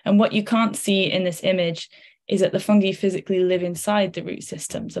 And what you can't see in this image is that the fungi physically live inside the root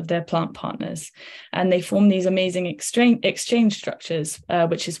systems of their plant partners, and they form these amazing exchange structures,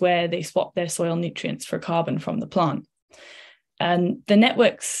 which is where they swap their soil nutrients for carbon from the plant. And the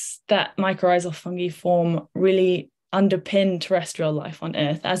networks that mycorrhizal fungi form really underpin terrestrial life on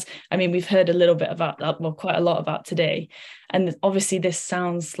Earth. We've heard a little bit about that, well, quite a lot about today. And obviously this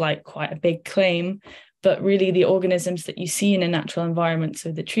sounds like quite a big claim, but really the organisms that you see in a natural environment,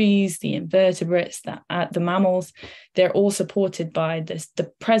 so the trees, the invertebrates, the mammals, they're all supported by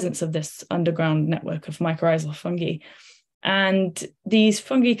the presence of this underground network of mycorrhizal fungi. And these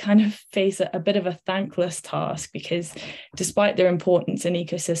fungi kind of face a bit of a thankless task, because despite their importance in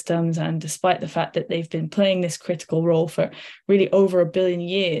ecosystems and despite the fact that they've been playing this critical role for really over 1 billion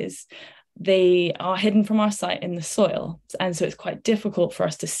years, they are hidden from our sight in the soil. And so it's quite difficult for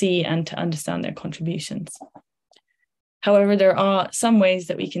us to see and to understand their contributions. However, there are some ways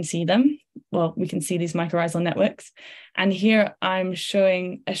that we can see them. Well, we can see these mycorrhizal networks. And here I'm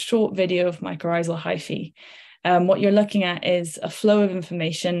showing a short video of mycorrhizal hyphae. What you're looking at is a flow of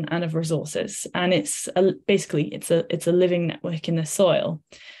information and of resources. And it's basically a living network in the soil.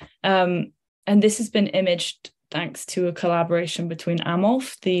 And this has been imaged thanks to a collaboration between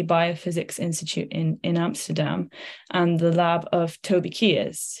AMOLF, the Biophysics Institute in Amsterdam, and the lab of Toby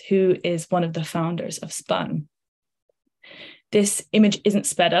Kiers, who is one of the founders of SPUN. This image isn't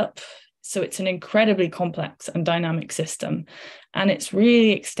sped up, so it's an incredibly complex and dynamic system, and it's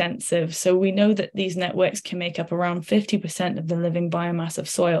really extensive. So we know that these networks can make up around 50% of the living biomass of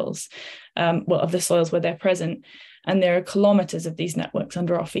soils, of the soils where they're present. And there are kilometers of these networks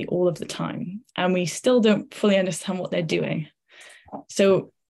under our feet all of the time. And we still don't fully understand what they're doing.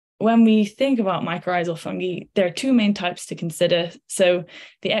 So when we think about mycorrhizal fungi, there are two main types to consider. So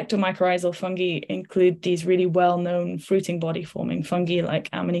the ectomycorrhizal fungi include these really well-known fruiting body forming fungi like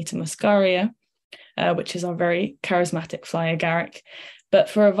Amanita muscaria, which is our very charismatic fly agaric. But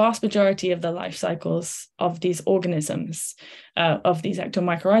for a vast majority of the life cycles of these organisms, of these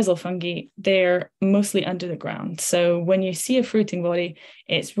ectomycorrhizal fungi, they're mostly under the ground. So when you see a fruiting body,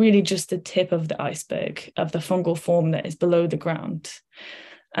 it's really just the tip of the iceberg of the fungal form that is below the ground.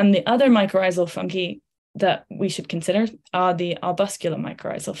 And the other mycorrhizal fungi that we should consider are the arbuscular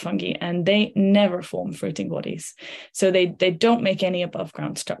mycorrhizal fungi, and they never form fruiting bodies. So they don't make any above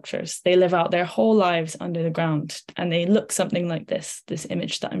ground structures. They live out their whole lives under the ground, and they look something like this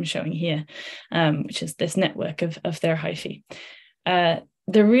image that I'm showing here, which is this network of their hyphae.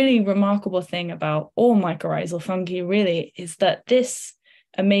 The really remarkable thing about all mycorrhizal fungi really is that this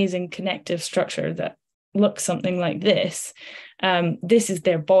amazing connective structure that looks something like this, this is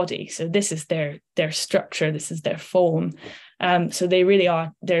their body. So this is their structure, this is their form. So they really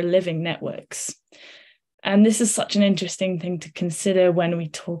are, they're living networks. And this is such an interesting thing to consider when we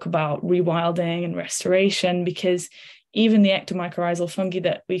talk about rewilding and restoration, because even the ectomycorrhizal fungi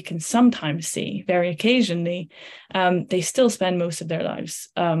that we can sometimes see very occasionally, they still spend most of their lives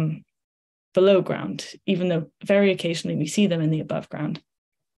below ground, even though very occasionally we see them in the above ground.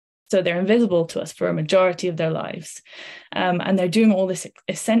 So they're invisible to us for a majority of their lives. And they're doing all this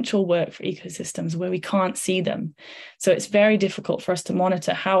essential work for ecosystems where we can't see them. So it's very difficult for us to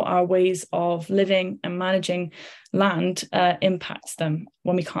monitor how our ways of living and managing land impacts them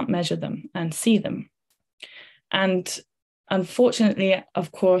when we can't measure them and see them. And unfortunately,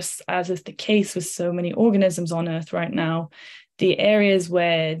 of course, as is the case with so many organisms on Earth right now, the areas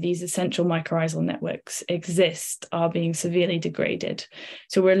where these essential mycorrhizal networks exist are being severely degraded.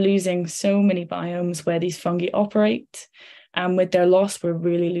 So we're losing so many biomes where these fungi operate, and with their loss, we're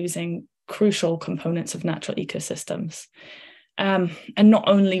really losing crucial components of natural ecosystems. And not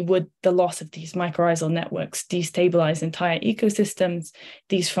only would the loss of these mycorrhizal networks destabilize entire ecosystems,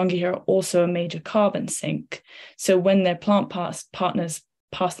 these fungi are also a major carbon sink. So when their plant partners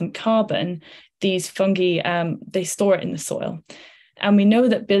pass them carbon, these fungi, they store it in the soil. And we know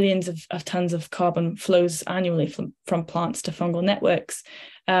that billions of tons of carbon flows annually from plants to fungal networks.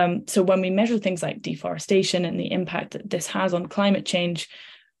 So when we measure things like deforestation and the impact that this has on climate change,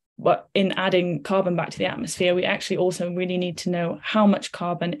 in adding carbon back to the atmosphere, we actually also really need to know how much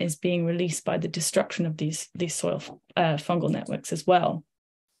carbon is being released by the destruction of these soil fungal networks as well.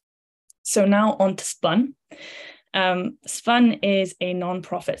 So now on to SPUN. SPUN is a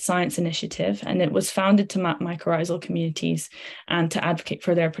non-profit science initiative, and it was founded to map mycorrhizal communities and to advocate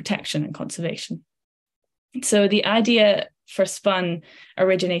for their protection and conservation. So the idea for SPUN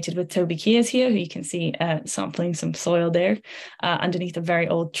originated with Toby Kears here, who you can see sampling some soil there underneath a very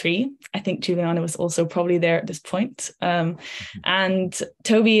old tree. I think Juliana was also probably there at this point. And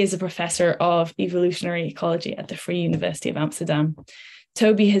Toby is a professor of evolutionary ecology at the Free University of Amsterdam.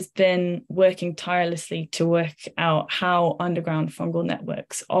 Toby has been working tirelessly to work out how underground fungal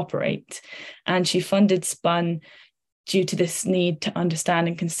networks operate, and she funded SPUN due to this need to understand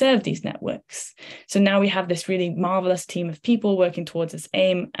and conserve these networks. So now we have this really marvelous team of people working towards this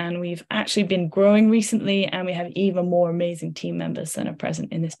aim, and we've actually been growing recently, and we have even more amazing team members than are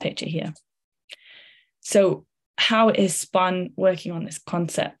present in this picture here. So how is SPUN working on this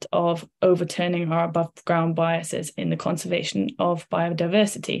concept of overturning our above ground biases in the conservation of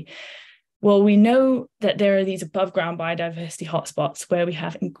biodiversity? Well, we know that there are these above ground biodiversity hotspots where we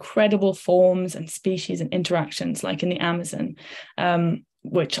have incredible forms and species and interactions, like in the Amazon,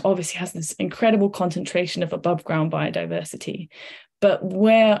 which obviously has this incredible concentration of above ground biodiversity. But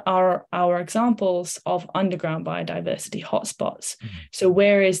where are our examples of underground biodiversity hotspots? So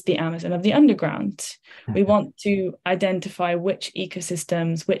where is the Amazon of the underground? We want to identify which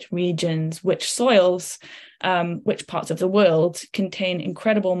ecosystems, which regions, which soils, which parts of the world contain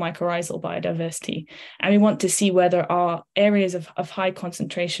incredible mycorrhizal biodiversity. And we want to see whether our areas of high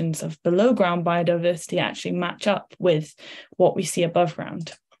concentrations of below ground biodiversity actually match up with what we see above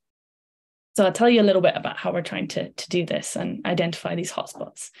ground. So I'll tell you a little bit about how we're trying to do this and identify these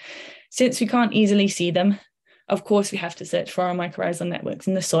hotspots. Since we can't easily see them, of course, we have to search for our mycorrhizal networks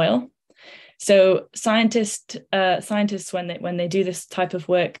in the soil. So scientists, when they do this type of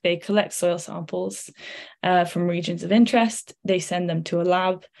work, they collect soil samples from regions of interest. They send them to a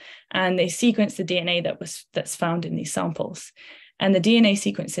lab, and they sequence the DNA that's found in these samples. And the DNA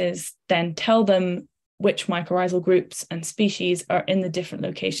sequences then tell them which mycorrhizal groups and species are in the different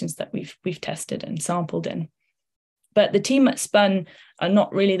locations that we've tested and sampled in. But the team at SPUN are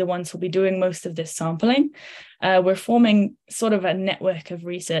not really the ones who'll be doing most of this sampling. We're forming sort of a network of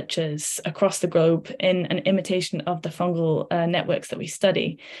researchers across the globe in an imitation of the fungal networks that we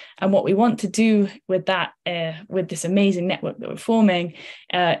study. And what we want to do with that, with this amazing network that we're forming,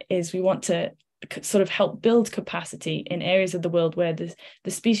 is we want to sort of help build capacity in areas of the world where the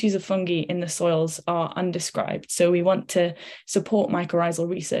species of fungi in the soils are undescribed. So we want to support mycorrhizal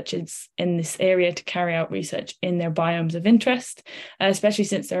researchers in this area to carry out research in their biomes of interest, especially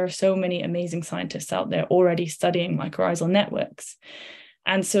since there are so many amazing scientists out there already studying mycorrhizal networks.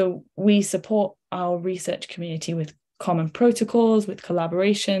 And so we support our research community with common protocols, with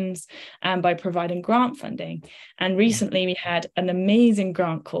collaborations, and by providing grant funding. And recently we had an amazing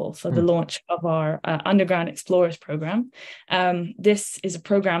grant call for the launch of our Underground Explorers program. This is a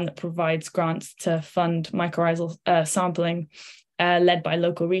program that provides grants to fund mycorrhizal sampling led by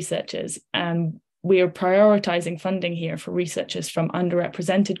local researchers. We are prioritizing funding here for researchers from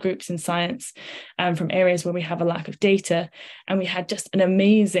underrepresented groups in science and from areas where we have a lack of data. And we had just an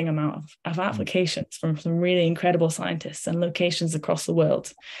amazing amount of applications from some really incredible scientists and locations across the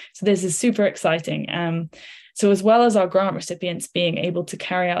world. So this is super exciting. So as well as our grant recipients being able to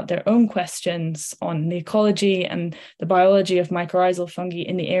carry out their own questions on the ecology and the biology of mycorrhizal fungi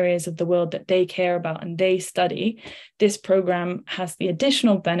in the areas of the world that they care about and they study, this program has the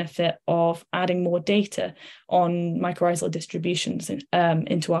additional benefit of adding more data on mycorrhizal distributions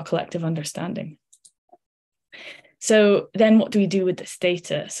into our collective understanding. So then what do we do with this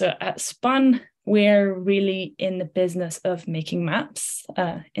data? So at SPUN, we're really in the business of making maps,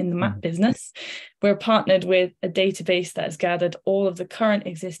 in the map business. We're partnered with a database that has gathered all of the current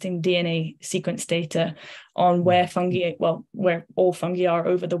existing DNA sequence data on where all fungi are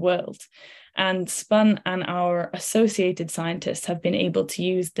over the world. And SPUN and our associated scientists have been able to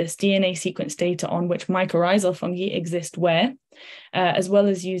use this DNA sequence data on which mycorrhizal fungi exist where, as well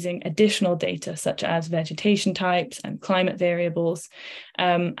as using additional data such as vegetation types and climate variables.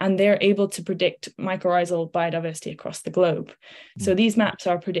 And they're able to predict mycorrhizal biodiversity across the globe. So these maps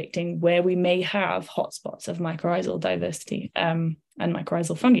are predicting where we may have hotspots of mycorrhizal diversity and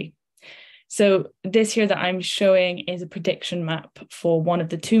mycorrhizal fungi. So this here that I'm showing is a prediction map for one of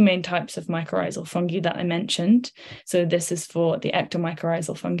the two main types of mycorrhizal fungi that I mentioned. So this is for the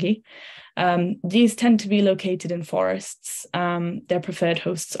ectomycorrhizal fungi. These tend to be located in forests. Their preferred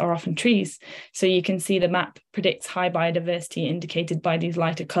hosts are often trees. So you can see the map predicts high biodiversity indicated by these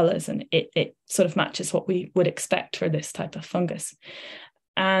lighter colors, and it sort of matches what we would expect for this type of fungus.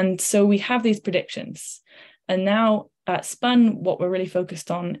 And so we have these predictions. And now at SPUN, what we're really focused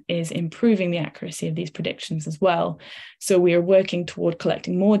on is improving the accuracy of these predictions as well. So we are working toward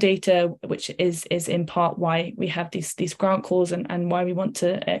collecting more data, which is in part why we have these grant calls and why we want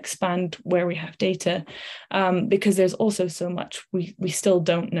to expand where we have data, because there's also so much we still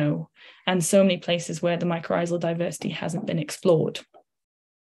don't know, and so many places where the mycorrhizal diversity hasn't been explored.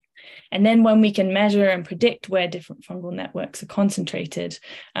 And then when we can measure and predict where different fungal networks are concentrated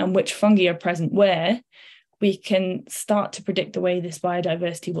and which fungi are present where, we can start to predict the way this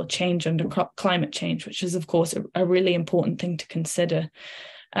biodiversity will change under climate change, which is, of course, a really important thing to consider.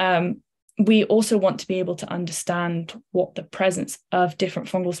 We also want to be able to understand what the presence of different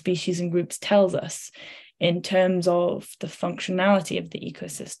fungal species and groups tells us in terms of the functionality of the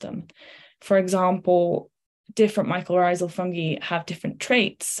ecosystem. For example, different mycorrhizal fungi have different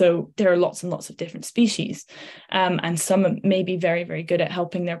traits. So there are lots and lots of different species. And some may be very, very good at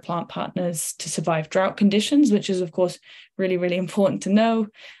helping their plant partners to survive drought conditions, which is, of course, really, really important to know.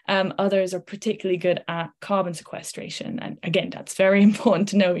 Others are particularly good at carbon sequestration. And again, that's very important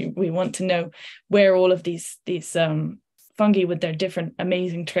to know. We want to know where all of these fungi with their different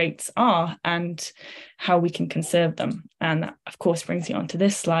amazing traits are and how we can conserve them. And that, of course, brings you onto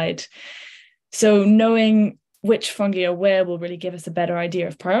this slide. So knowing which fungi are where will really give us a better idea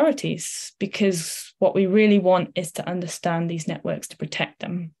of priorities, because what we really want is to understand these networks to protect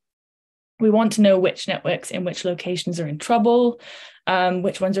them. We want to know which networks in which locations are in trouble,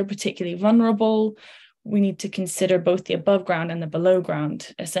 which ones are particularly vulnerable. We need to consider both the above ground and the below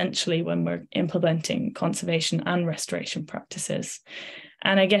ground, essentially, when we're implementing conservation and restoration practices.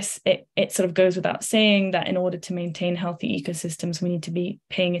 And I guess it sort of goes without saying that in order to maintain healthy ecosystems, we need to be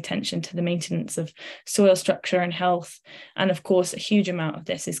paying attention to the maintenance of soil structure and health. And of course, a huge amount of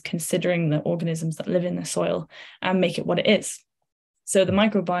this is considering the organisms that live in the soil and make it what it is. So the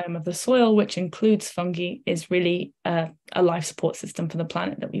microbiome of the soil, which includes fungi, is really a life support system for the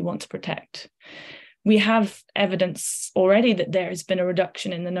planet that we want to protect. We have evidence already that there has been a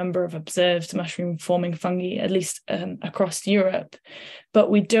reduction in the number of observed mushroom-forming fungi, at least across Europe, but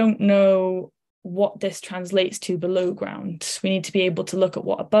we don't know what this translates to below ground. We need to be able to look at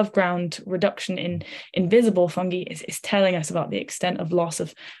what above ground reduction in invisible fungi is telling us about the extent of loss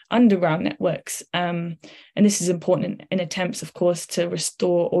of underground networks. And this is important in attempts, of course, to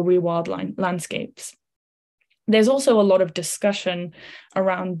restore or rewild landscapes. There's also a lot of discussion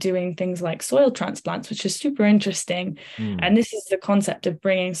around doing things like soil transplants, which is super interesting. And this is the concept of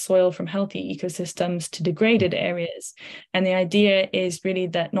bringing soil from healthy ecosystems to degraded areas. And the idea is really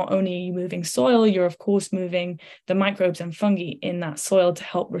that not only are you moving soil, you're of course moving the microbes and fungi in that soil to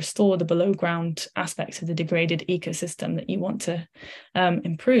help restore the below ground aspects of the degraded ecosystem that you want to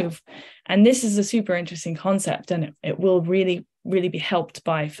improve. And this is a super interesting concept, and it will really be helped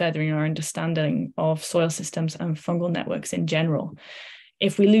by furthering our understanding of soil systems and fungal networks in general.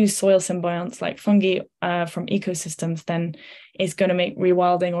 If we lose soil symbionts like fungi from ecosystems, then it's going to make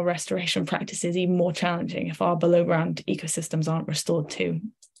rewilding or restoration practices even more challenging if our below ground ecosystems aren't restored too.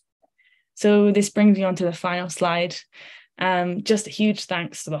 So this brings me on to the final slide. Just a huge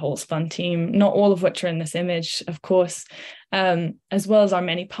thanks to the whole SPUN team, not all of which are in this image, of course, as well as our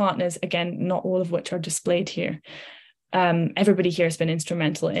many partners, again, not all of which are displayed here. Everybody here has been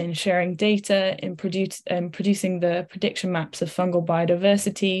instrumental in sharing data, in producing the prediction maps of fungal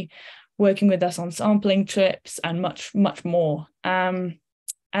biodiversity, working with us on sampling trips, and much, much more.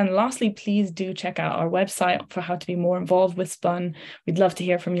 And lastly, please do check out our website for how to be more involved with SPUN. We'd love to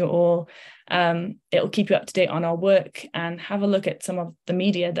hear from you all. It'll keep you up to date on our work, and have a look at some of the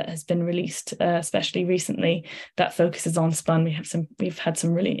media that has been released, especially recently, that focuses on SPUN. We've had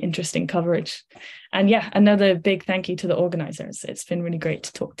some really interesting coverage. And yeah, another big thank you to the organizers. It's been really great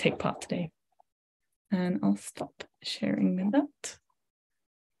to take part today. And I'll stop sharing with that.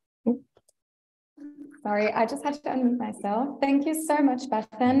 Sorry, I just had to unmute myself. Thank you so much,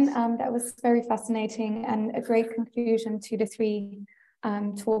 Bethan. That was very fascinating and a great conclusion to the three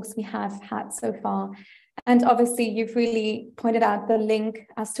talks we have had so far. And obviously, you've really pointed out the link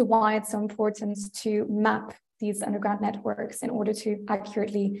as to why it's so important to map these underground networks in order to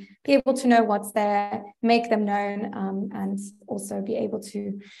accurately be able to know what's there, make them known, and also be able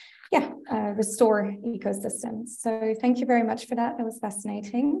to restore ecosystems. So thank you very much for that. That was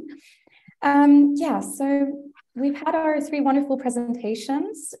fascinating. Yeah, so we've had our 3 wonderful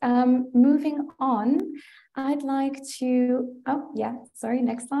presentations. Moving on, I'd like to, oh yeah, sorry,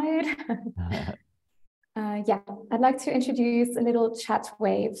 next slide. Yeah, I'd like to introduce a little chat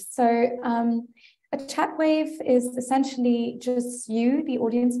wave. So a chat wave is essentially just you, the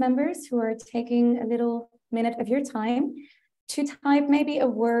audience members, who are taking a little minute of your time to type maybe a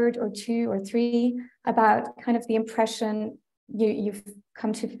word or 2 or 3 about kind of the impression you've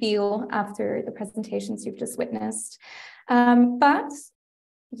come to feel after the presentations you've just witnessed. But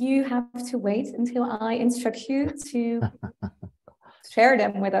you have to wait until I instruct you to share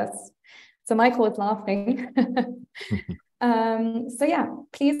them with us. So Michael is laughing. So yeah,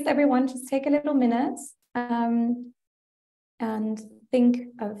 please everyone just take a little minute and think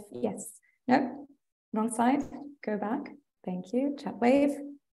of, yes, no, wrong side, go back. Thank you, chat wave.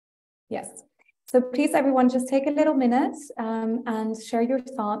 Yes. So please everyone just take a little minute and share your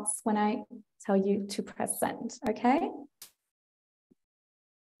thoughts when I tell you to press send, okay?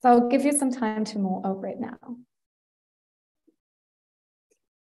 So I'll give you some time to mull over it now.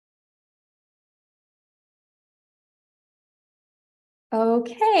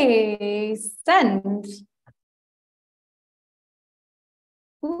 Okay, send.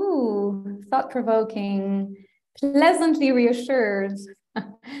 Ooh, thought-provoking, pleasantly reassured.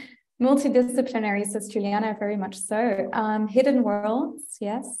 Multidisciplinary, says Juliana, very much so. Hidden worlds,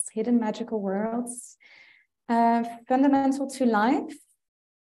 yes, hidden magical worlds. Fundamental to life.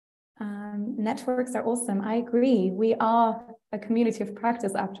 Networks are awesome, I agree. We are a community of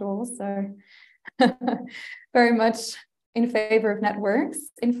practice after all, so very much in favor of networks.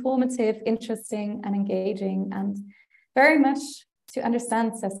 Informative, interesting, and engaging, and very much to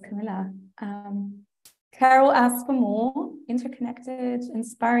understand, says Camilla. Carol asks for more. Interconnected,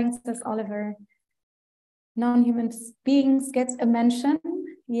 inspiring, says Oliver. Non-human beings gets a mention.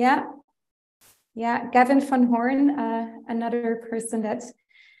 Yeah. Yeah, Gavin van Horn, another person that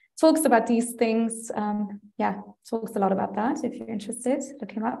talks about these things. Yeah, talks a lot about that. If you're interested,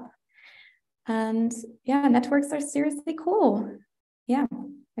 look him up. And yeah, networks are seriously cool. Yeah,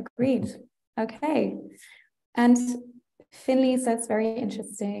 agreed. Okay. And Finley says very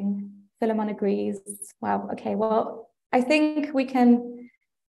interesting. Philemon agrees. Wow. Okay. Well, I think we can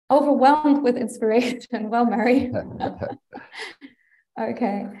overwhelmed with inspiration. Well, Mary.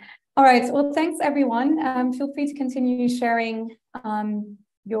 Okay. All right. Well, thanks everyone. Feel free to continue sharing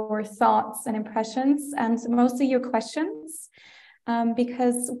your thoughts and impressions and mostly your questions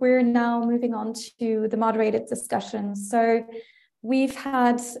because we're now moving on to the moderated discussion. So we've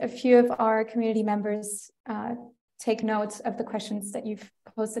had a few of our community members take note of the questions that you've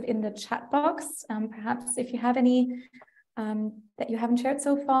posted in the chat box. Perhaps if you have any that you haven't shared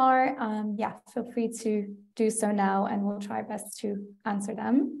so far, yeah, feel free to do so now and we'll try our best to answer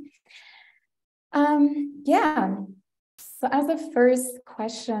them. Yeah, so as a first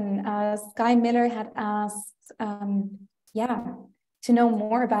question, Sky Miller had asked, yeah, to know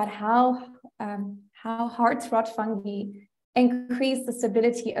more about how heart rot fungi increase the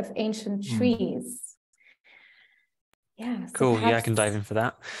stability of ancient trees. Yeah. So cool. perhaps... Yeah, I can dive in for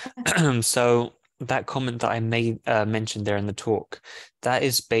that. So that comment that I mentioned there in the talk, that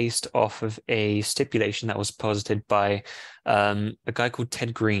is based off of a stipulation that was posited by a guy called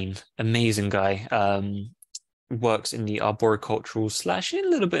Ted Green, amazing guy, works in the arboricultural / a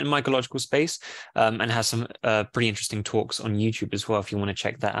little bit in mycological space, and has some pretty interesting talks on YouTube as well, if you want to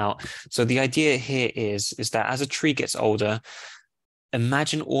check that out. So the idea here is that as a tree gets older,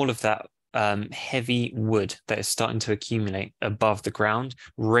 imagine all of that heavy wood that is starting to accumulate above the ground,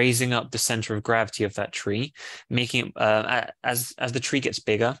 raising up the center of gravity of that tree, making it as the tree gets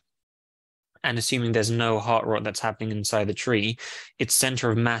bigger, and assuming there's no heart rot that's happening inside the tree, its center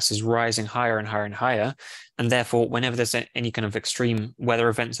of mass is rising higher and higher and higher, and therefore whenever there's any kind of extreme weather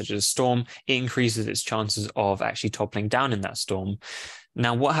event such as a storm, it increases its chances of actually toppling down in that storm.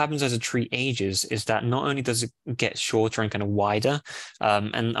 Now, what happens as a tree ages is that not only does it get shorter and kind of wider,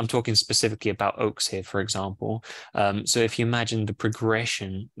 and I'm talking specifically about oaks here, for example. So if you imagine the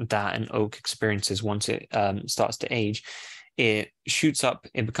progression that an oak experiences once it starts to age, it shoots up,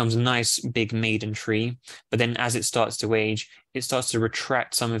 it becomes a nice big maiden tree, but then as it starts to age, it starts to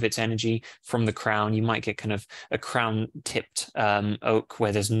retract some of its energy from the crown. You might get kind of a crown-tipped oak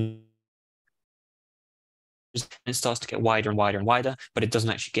where there's it starts to get wider and wider and wider, but it doesn't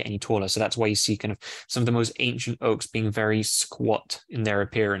actually get any taller. So that's why you see kind of some of the most ancient oaks being very squat in their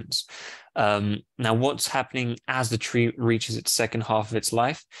appearance. Now, what's happening as the tree reaches its second half of its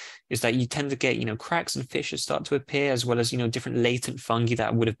life is that you tend to get, cracks and fissures start to appear, as well as, different latent fungi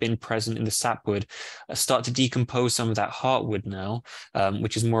that would have been present in the sapwood start to decompose some of that heartwood now,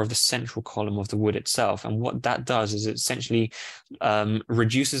 which is more of the central column of the wood itself. And what that does is it essentially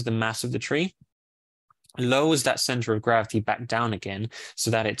reduces the mass of the tree, lowers that center of gravity back down again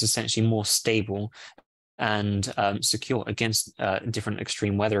so that it's essentially more stable and secure against different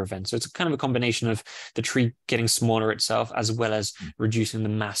extreme weather events. So it's kind of a combination of the tree getting smaller itself, as well as reducing the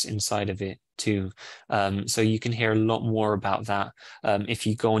mass inside of it too. So you can hear a lot more about that if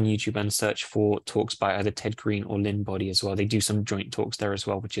you go on YouTube and search for talks by either Ted Green or Lynn Body as well. They do some joint talks there as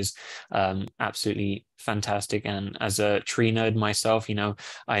well, which is absolutely fantastic. And as a tree nerd myself,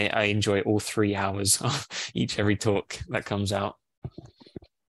 I enjoy all 3 hours of every talk that comes out.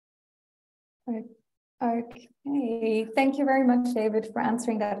 Okay, thank you very much, David, for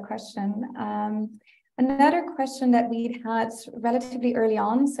answering that question. Another question that we'd had relatively early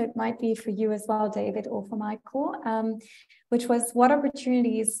on, so it might be for you as well, David, or for Michael, which was, what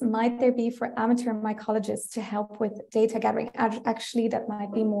opportunities might there be for amateur mycologists to help with data gathering? Actually, that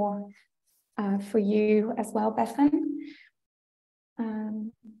might be more for you as well, Bethan.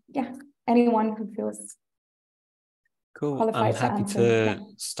 Yeah, anyone who feels Cool. I'm happy to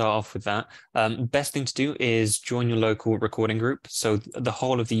start off with that. Best thing to do is join your local recording group. So the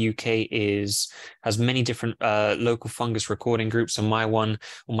whole of the UK has many different local fungus recording groups. And my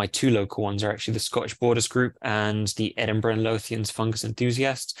 2 local ones are actually the Scottish Borders group and the Edinburgh and Lothians Fungus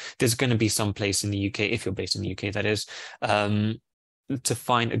Enthusiasts. There's going to be some place in the UK, if you're based in the UK, that is, to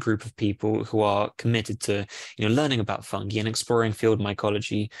find a group of people who are committed to learning about fungi and exploring field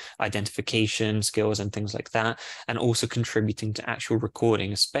mycology, identification skills and things like that, and also contributing to actual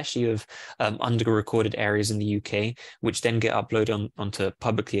recording, especially of under-recorded areas in the UK, which then get uploaded onto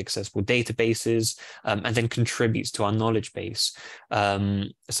publicly accessible databases and then contributes to our knowledge base.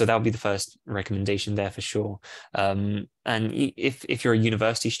 So that would be the first recommendation there for sure. And if you're a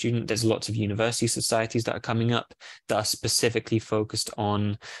university student, there's lots of university societies that are coming up that are specifically focused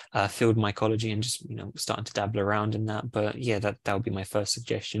on field mycology and just starting to dabble around in that. But yeah, that would be my first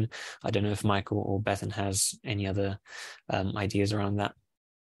suggestion. I don't know if Michael or Bethan has any other ideas around that.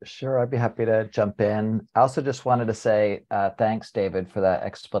 Sure, I'd be happy to jump in. I also just wanted to say thanks, David, for that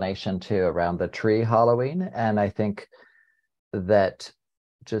explanation too around the tree Halloween. And I think that,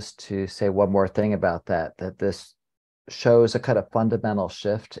 just to say one more thing about that this shows a kind of fundamental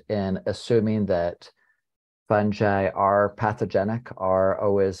shift in assuming that fungi are pathogenic, are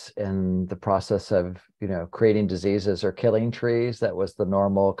always in the process of, creating diseases or killing trees. That was the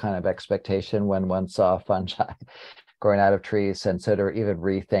normal kind of expectation when one saw fungi growing out of trees. And so to even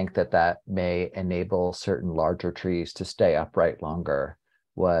rethink that may enable certain larger trees to stay upright longer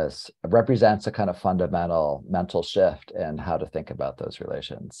represents a kind of fundamental mental shift in how to think about those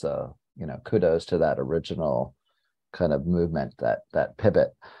relations. So, kudos to that original kind of movement, that pivot.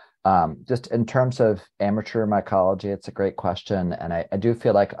 Just in terms of amateur mycology, it's a great question. And I do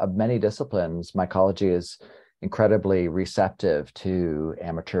feel like of many disciplines, mycology is incredibly receptive to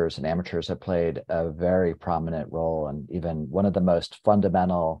amateurs, and amateurs have played a very prominent role. And even one of the most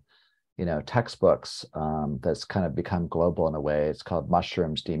fundamental, textbooks that's kind of become global in a way, it's called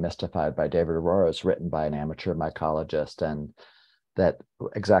Mushrooms Demystified by David Aurora, is written by an amateur mycologist. And that,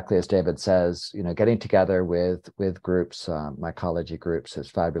 exactly as David says, getting together with groups, mycology groups, is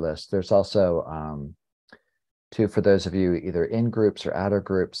fabulous. There's also, too, for those of you either in groups or outer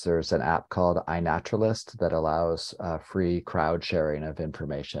groups, there's an app called iNaturalist that allows free crowd sharing of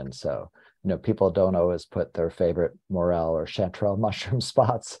information. So, people don't always put their favorite morel or chanterelle mushroom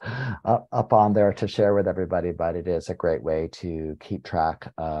spots up on there to share with everybody, but it is a great way to keep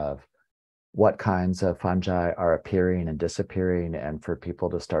track of what kinds of fungi are appearing and disappearing, and for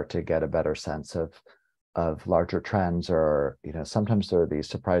people to start to get a better sense of larger trends. Or, sometimes there are these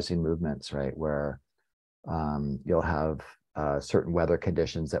surprising movements, right, where you'll have certain weather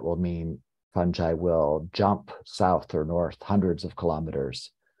conditions that will mean fungi will jump south or north hundreds of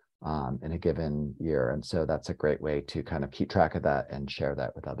kilometers in a given year. And so that's a great way to kind of keep track of that and share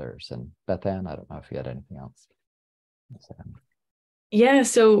that with others. And Bethan, I don't know if you had anything else. Yeah,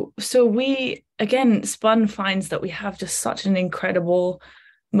 so we, again, Spun finds that we have just such an incredible,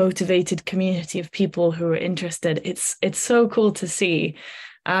 motivated community of people who are interested. It's so cool to see.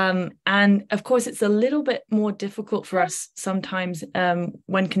 And of course, it's a little bit more difficult for us sometimes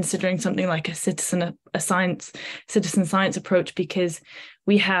when considering something like a citizen science approach, because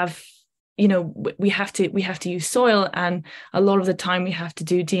we have you know, we have to use soil, and a lot of the time we have to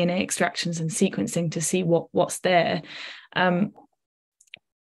do DNA extractions and sequencing to see what's there. Sorry,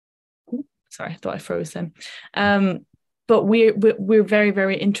 I thought I froze then. But we're very,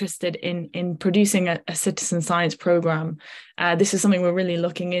 very interested in producing a citizen science program. This is something we're really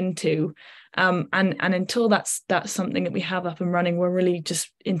looking into. And until that's something that we have up and running, we're really just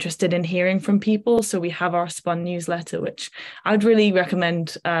interested in hearing from people. So we have our Spun newsletter, which I'd really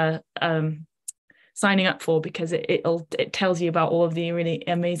recommend signing up for, because it tells you about all of the really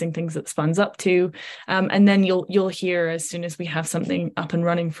amazing things that Spun's up to, and then you'll hear as soon as we have something up and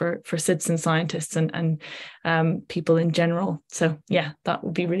running for citizen scientists and people in general. So yeah, that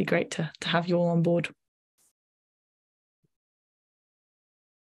would be really great to have you all on board.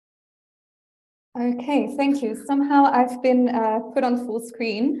 Okay, thank you. Somehow I've been put on full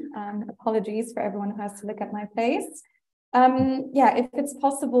screen. Apologies for everyone who has to look at my face. Yeah, if it's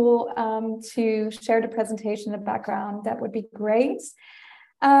possible to share the presentation in the background, that would be great.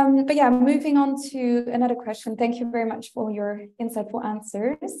 But yeah, moving on to another question. Thank you very much for your insightful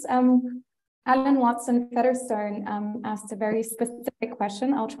answers. Alan Watson Featherstone asked a very specific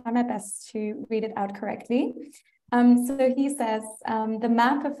question. I'll try my best to read it out correctly. So he says, the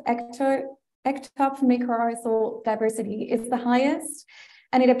map of ectoph mycorrhizal diversity is the highest,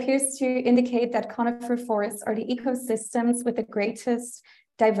 and it appears to indicate that conifer forests are the ecosystems with the greatest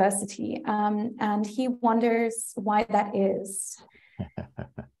diversity. And he wonders why that is.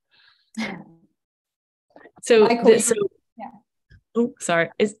 So, yeah. Oh,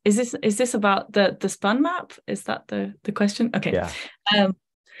 sorry. Is this about the Spun map? Is that the question? Okay. Yeah.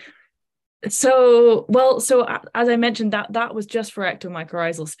 So as I mentioned, that was just for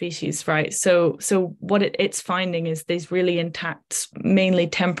ectomycorrhizal species, right? So what it's finding is these really intact, mainly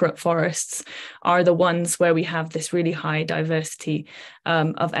temperate forests are the ones where we have this really high diversity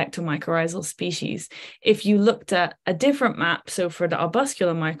of ectomycorrhizal species. If you looked at a different map, so for the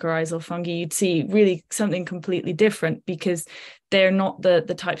arbuscular mycorrhizal fungi, you'd see really something completely different, because they're not the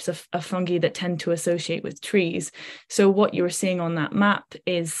types of fungi that tend to associate with trees. So what you're seeing on that map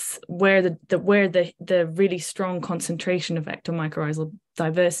is where the really strong concentration of ectomycorrhizal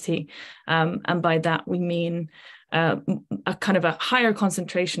diversity, and by that we mean a kind of a higher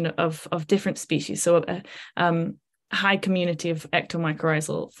concentration of different species. So a high community of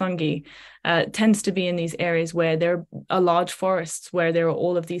ectomycorrhizal fungi tends to be in these areas where there are large forests, where there are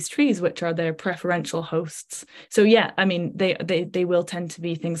all of these trees, which are their preferential hosts. So yeah, I mean, they will tend to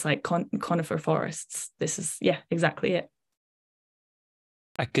be things like conifer forests. This is, yeah, exactly it.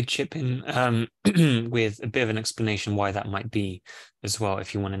 I could chip in with a bit of an explanation why that might be as well,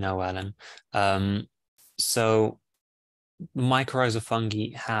 if you want to know, Alan. So mycorrhizal fungi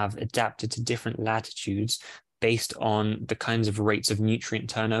have adapted to different latitudes based on the kinds of rates of nutrient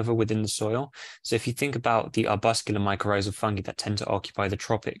turnover within the soil. So if you think about the arbuscular mycorrhizal fungi that tend to occupy the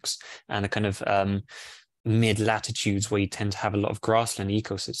tropics and the kind of mid-latitudes where you tend to have a lot of grassland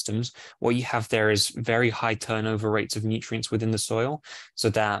ecosystems, what you have there is very high turnover rates of nutrients within the soil, so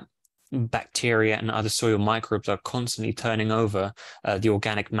that bacteria and other soil microbes are constantly turning over the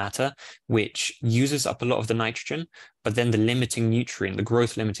organic matter, which uses up a lot of the nitrogen. But then the limiting nutrient, the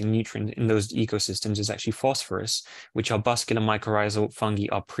growth limiting nutrient in those ecosystems is actually phosphorus, which arbuscular mycorrhizal fungi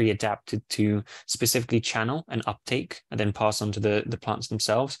are pre-adapted to specifically channel and uptake and then pass on to the plants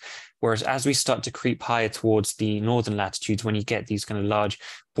themselves. Whereas as we start to creep higher towards the northern latitudes, when you get these kind of large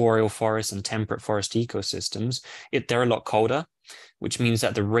boreal forests and temperate forest ecosystems, they're a lot colder, which means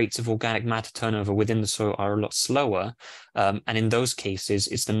that the rates of organic matter turnover within the soil are a lot slower. And in those cases,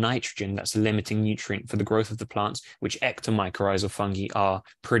 it's the nitrogen that's the limiting nutrient for the growth of the plants, which ectomycorrhizal fungi are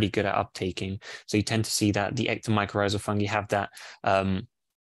pretty good at uptaking. So you tend to see that the ectomycorrhizal fungi have that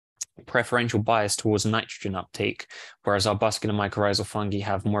preferential bias towards nitrogen uptake, whereas arbuscular mycorrhizal fungi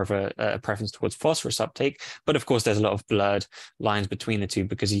have more of a preference towards phosphorus uptake. But of course, there's a lot of blurred lines between the two,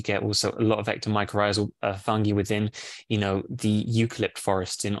 because you get also a lot of ectomycorrhizal fungi within, the eucalypt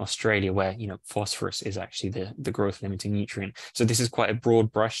forests in Australia, where, phosphorus is actually the growth limiting nutrient. So this is quite a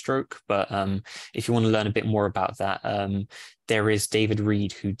broad brushstroke, but if you want to learn a bit more about that, there is David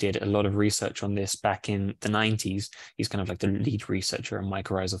Reed, who did a lot of research on this back in the 90s. He's kind of like the lead researcher on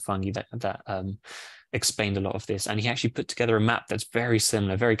mycorrhizal fungi that explained a lot of this. And he actually put together a map that's very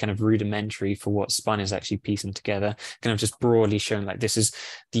similar, very kind of rudimentary for what Spun is actually piecing together, kind of just broadly showing like this is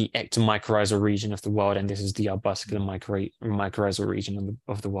the ectomycorrhizal region of the world, and this is the arbuscular mycorrhizal region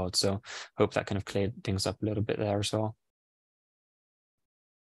of the world. So hope that kind of cleared things up a little bit there as well.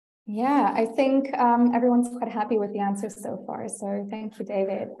 Yeah, I think everyone's quite happy with the answers so far. So thank you,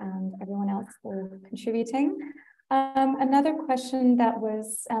 David, and everyone else for contributing. Another question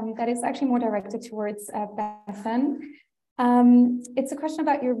that is actually more directed towards Bethan. It's a question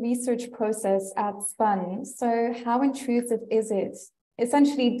about your research process at SPUN. So how intrusive is it?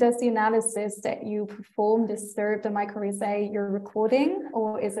 Essentially, does the analysis that you perform disturb the mycorrhizae you're recording,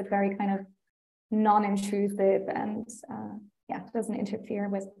 or is it very kind of non-intrusive and doesn't interfere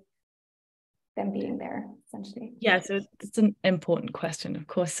with them being there, essentially? Yeah, so it's an important question, of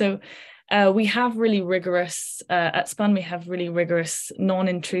course. So we have really rigorous, at SPUN, we have really rigorous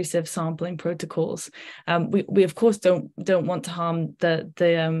non-intrusive sampling protocols. We of course don't want to harm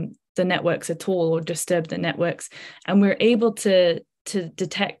the networks at all or disturb the networks. And we're able to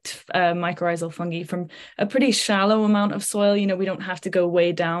detect mycorrhizal fungi from a pretty shallow amount of soil. You know, we don't have to go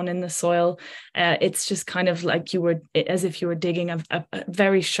way down in the soil. It's just kind of like as if you were digging a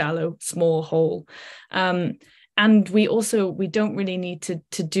very shallow, small hole. And we don't really need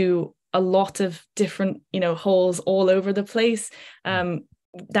to do a lot of different, holes all over the place.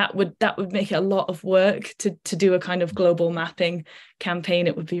 That would make it a lot of work to do a kind of global mapping campaign.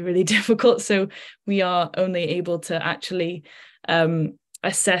 It would be really difficult. So we are only able to actually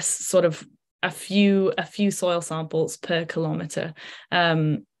assess sort of a few soil samples per kilometer.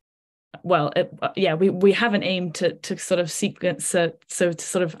 We have an aim to sort of sequence, so to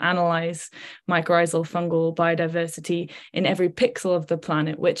sort of analyze mycorrhizal fungal biodiversity in every pixel of the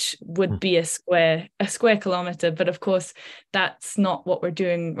planet, which would be a square kilometer. But of course, that's not what we're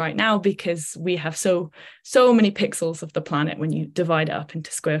doing right now, because we have so many pixels of the planet when you divide it up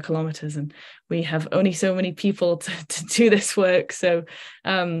into square kilometers, and we have only so many people to do this work. So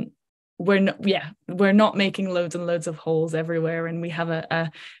we're not making loads and loads of holes everywhere, and we have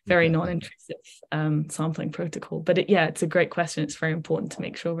a very non-intrusive sampling protocol. But it's a great question. It's very important to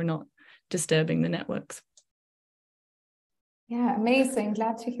make sure we're not disturbing the networks. Yeah, amazing.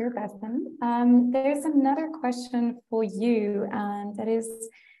 Glad to hear, Bethan. There's another question for you, and that is,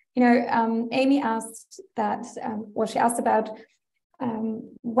 Amy asked that, she asked about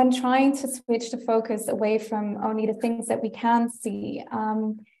when trying to switch the focus away from only the things that we can see.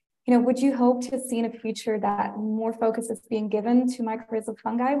 Would you hope to see in a future that more focus is being given to mycorrhizal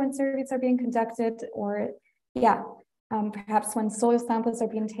fungi when surveys are being conducted, or perhaps when soil samples are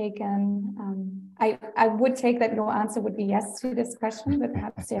being taken? I would take that your answer would be yes to this question, but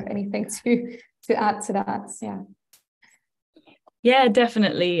perhaps you have anything to add to that. Yeah,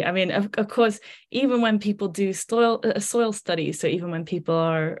 definitely. I mean, of course, even when people do soil studies, so even when people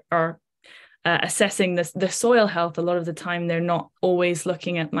are assessing the soil health, a lot of the time they're not always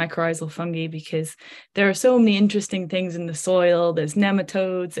looking at mycorrhizal fungi, because there are so many interesting things in the soil. There's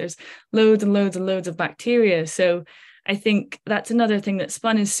nematodes, there's loads and loads and loads of bacteria. So I think that's another thing that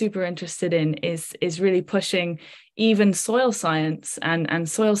SPUN is super interested in, is really pushing even soil science and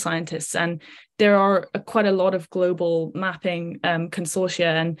soil scientists. And there are quite a lot of global mapping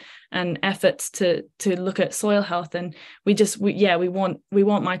consortia and efforts to look at soil health. And we want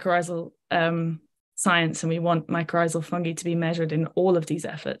mycorrhizal science, and we want mycorrhizal fungi to be measured in all of these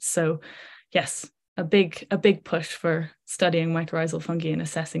efforts. So yes, a big push for studying mycorrhizal fungi and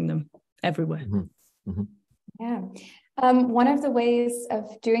assessing them everywhere. Mm-hmm. Mm-hmm. Yeah. One of the ways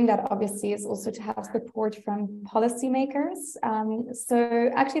of doing that, obviously, is also to have support from policymakers. So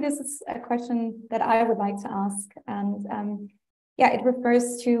actually, this is a question that I would like to ask. And it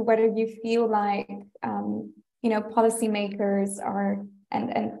refers to whether you feel like, policymakers are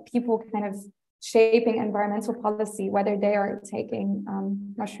and people kind of shaping environmental policy, whether they are taking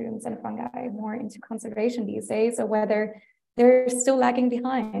mushrooms and fungi more into conservation these days, or whether they're still lagging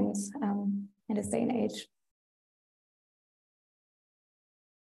behind in this day and age.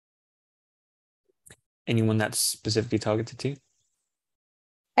 Anyone that's specifically targeted to?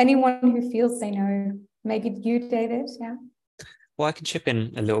 Anyone who feels they know. Maybe you, David, yeah? Well, I can chip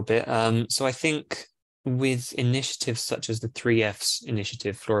in a little bit. So I think with initiatives such as the 3Fs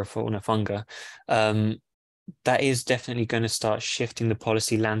initiative, Flora, Fauna, Funga, that is definitely going to start shifting the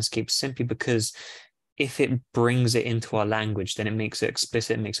policy landscape, simply because if it brings it into our language, then it makes it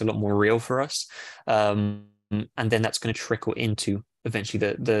explicit, it makes it a lot more real for us. And then that's going to trickle into eventually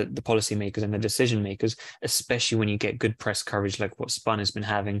the policymakers and the decision makers, especially when you get good press coverage like what SPUN has been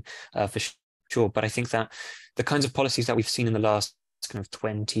having for sure. But I think that the kinds of policies that we've seen in the last kind of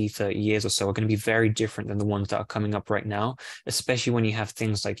 20, 30 years or so are going to be very different than the ones that are coming up right now, especially when you have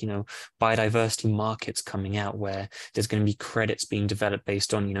things like, biodiversity markets coming out, where there's going to be credits being developed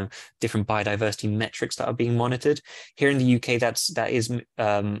based on, different biodiversity metrics that are being monitored. Here in the UK, that is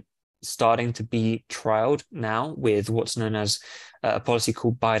starting to be trialed now with what's known as a policy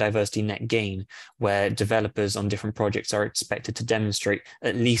called biodiversity net gain, where developers on different projects are expected to demonstrate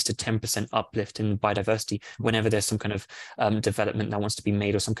at least a 10% uplift in biodiversity whenever there's some kind of development that wants to be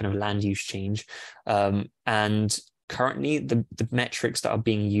made or some kind of land use change. And currently, the metrics that are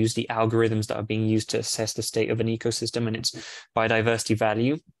being used, the algorithms that are being used to assess the state of an ecosystem and its biodiversity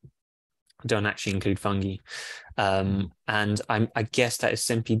value, don't actually include fungi. And I guess that is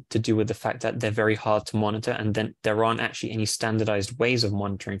simply to do with the fact that they're very hard to monitor, and then there aren't actually any standardized ways of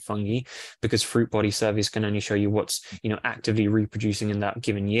monitoring fungi, because fruit body surveys can only show you what's, you know, actively reproducing in that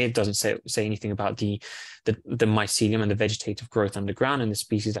given year. It doesn't say anything about the mycelium and the vegetative growth underground and the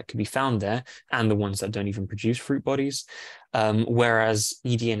species that could be found there, and the ones that don't even produce fruit bodies. Whereas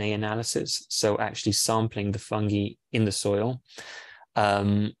eDNA analysis, so actually sampling the fungi in the soil,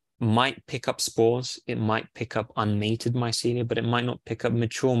 might pick up spores, it might pick up unmated mycelia, but it might not pick up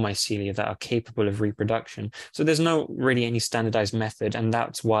mature mycelia that are capable of reproduction. So there's no really any standardized method, and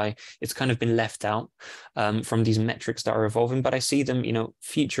that's why it's kind of been left out from these metrics that are evolving. But I see them, you know,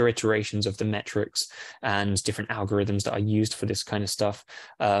 future iterations of the metrics and different algorithms that are used for this kind of stuff.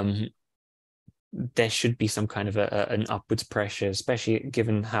 There should be some kind of an upwards pressure, especially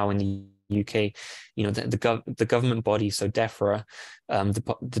given how in the UK, you know, the government body, so DEFRA,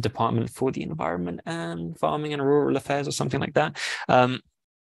 the Department for the Environment and Farming and Rural Affairs or something like that,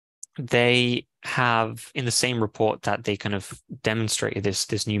 they have, in the same report that they kind of demonstrated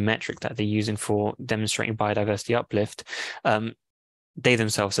this new metric that they're using for demonstrating biodiversity uplift, they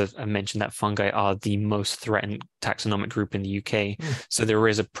themselves have mentioned that fungi are the most threatened taxonomic group in the UK. So there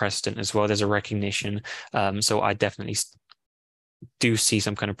is a precedent as well. There's a recognition. So I definitely do see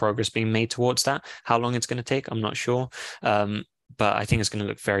some kind of progress being made towards that. How long it's going to take, I'm not sure. But I think it's going to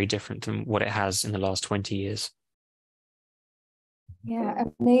look very different than what it has in the last 20 years. Yeah,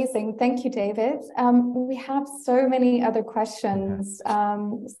 amazing. Thank you, David. We have so many other questions.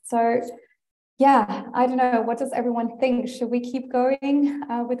 So yeah, I don't know. What does everyone think? Should we keep going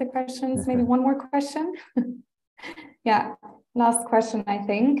with the questions? Maybe one more question? Yeah, last question, I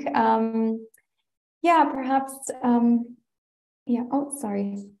think. Yeah, perhaps... yeah, oh,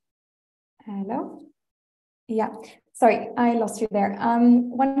 sorry. Hello? Yeah, sorry, I lost you there.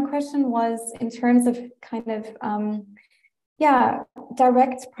 One question was in terms of kind of, yeah,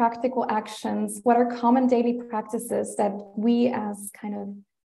 direct practical actions. What are common daily practices that we as kind of,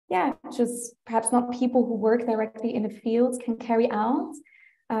 yeah, just perhaps not people who work directly in the fields can carry out?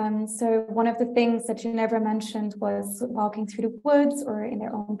 So one of the things that Ginevra mentioned was walking through the woods or in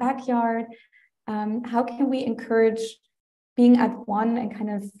their own backyard. How can we encourage being at one and kind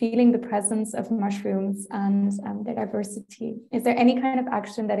of feeling the presence of mushrooms and their diversity? Is there any kind of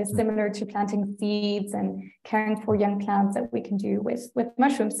action that is similar to planting seeds and caring for young plants that we can do with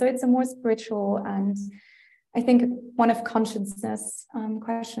mushrooms? So it's a more spiritual and I think one of consciousness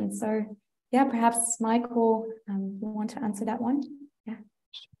question. So yeah, perhaps Michael, you want to answer that one? Yeah.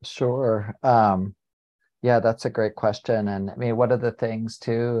 Sure. Yeah, that's a great question. And I mean, one of the things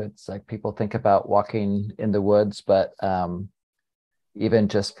too, it's like people think about walking in the woods, but even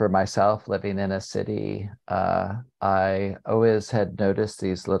just for myself living in a city, I always had noticed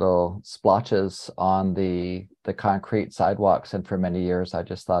these little splotches on the concrete sidewalks. And for many years, I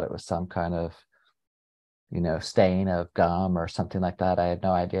just thought it was some kind of, you know, stain of gum or something like that. I had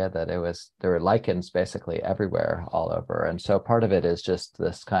no idea that there were lichens basically everywhere, all over. And so part of it is just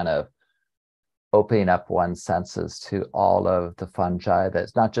this kind of opening up one's senses to all of the fungi.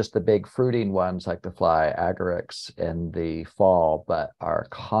 That's not just the big fruiting ones like the fly agarix in the fall, but are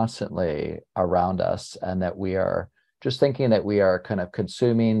constantly around us, and that we are just thinking that we are kind of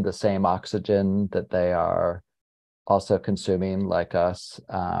consuming the same oxygen that they are also consuming like us,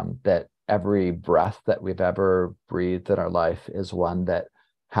 that every breath that we've ever breathed in our life is one that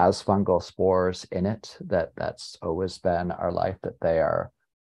has fungal spores in it, that's always been our life, that they are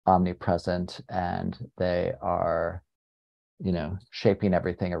omnipresent and they are, you know, shaping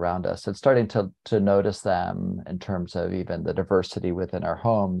everything around us. And starting to notice them in terms of even the diversity within our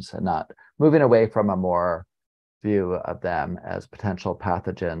homes, and not moving away from a more view of them as potential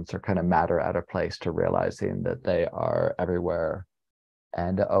pathogens or kind of matter out of place, to realizing that they are everywhere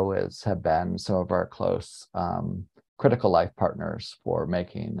and always have been some of our close critical life partners for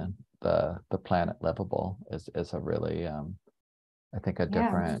making the planet livable is a really I think a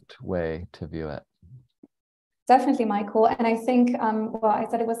different way to view it. Definitely, Michael. And I think, well, I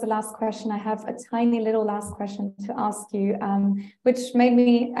said it was the last question. I have a tiny little last question to ask you, which made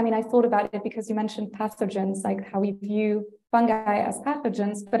me, I mean, I thought about it because you mentioned pathogens, like how we view fungi as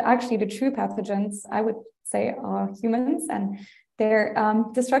pathogens, but actually the true pathogens, I would say, are humans, and their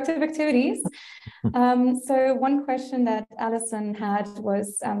destructive activities. So one question that Alison had was,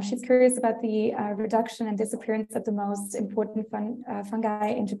 she's curious about the reduction and disappearance of the most important fungi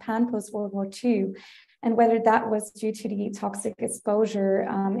in Japan post-World War II, and whether that was due to the toxic exposure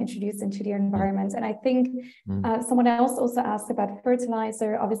introduced into the environment. And I think someone else also asked about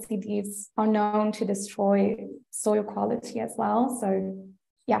fertilizer. Obviously, these are known to destroy soil quality as well. So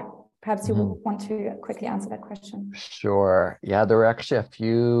yeah, perhaps you will want to quickly answer that question. Sure. Yeah, there were actually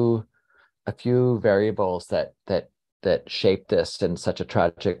a few variables that shaped this in such a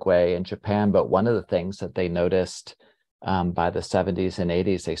tragic way in Japan. But one of the things that they noticed by the 70s and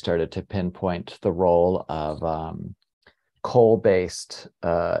 80s, they started to pinpoint the role of coal-based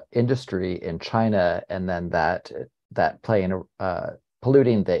industry in China, and then that playing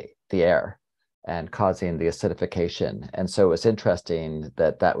polluting the air and causing the acidification. And so it was interesting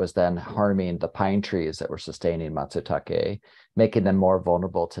that was then harming the pine trees that were sustaining matsutake, making them more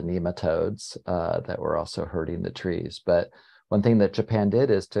vulnerable to nematodes that were also hurting the trees. But one thing that Japan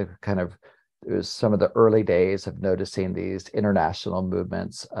did is to kind of, it was some of the early days of noticing these international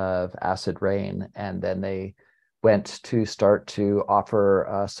movements of acid rain, and then they went to start to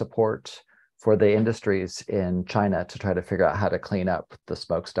offer support for the industries in China to try to figure out how to clean up the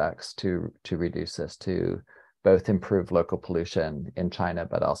smokestacks to reduce this, to both improve local pollution in China,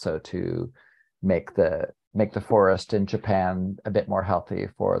 but also to make the forest in Japan a bit more healthy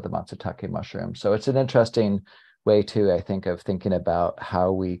for the matsutake mushroom. So it's an interesting way too, I think, of thinking about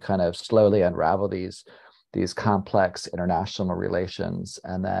how we kind of slowly unravel these complex international relations,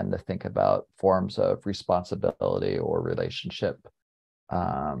 and then to think about forms of responsibility or relationship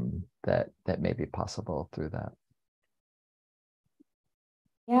that may be possible through that.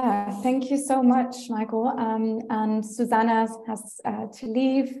 Yeah, thank you so much, Michael. And Susanna has to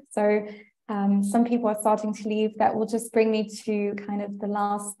leave. So some people are starting to leave. That will just bring me to kind of the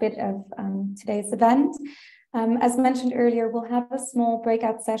last bit of today's event. As mentioned earlier, we'll have a small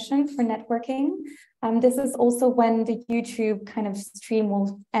breakout session for networking. This is also when the YouTube kind of stream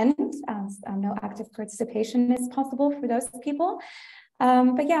will end, as no active participation is possible for those people.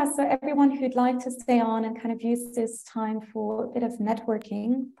 But yeah, so everyone who'd like to stay on and kind of use this time for a bit of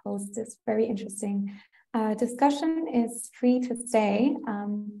networking post this very interesting discussion is free to stay.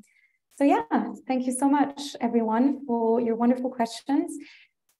 So yeah, thank you so much, everyone, for your wonderful questions.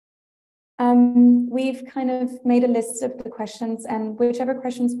 We've kind of made a list of the questions, and whichever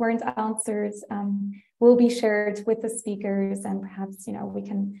questions weren't answered will be shared with the speakers, and perhaps, you know, we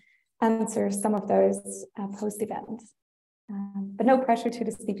can answer some of those post-event. But no pressure to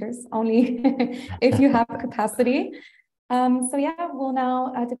the speakers, only if you have capacity. So yeah, we'll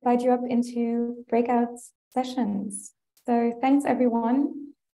now divide you up into breakout sessions. So thanks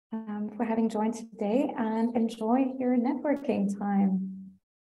everyone for having joined today, and enjoy your networking time.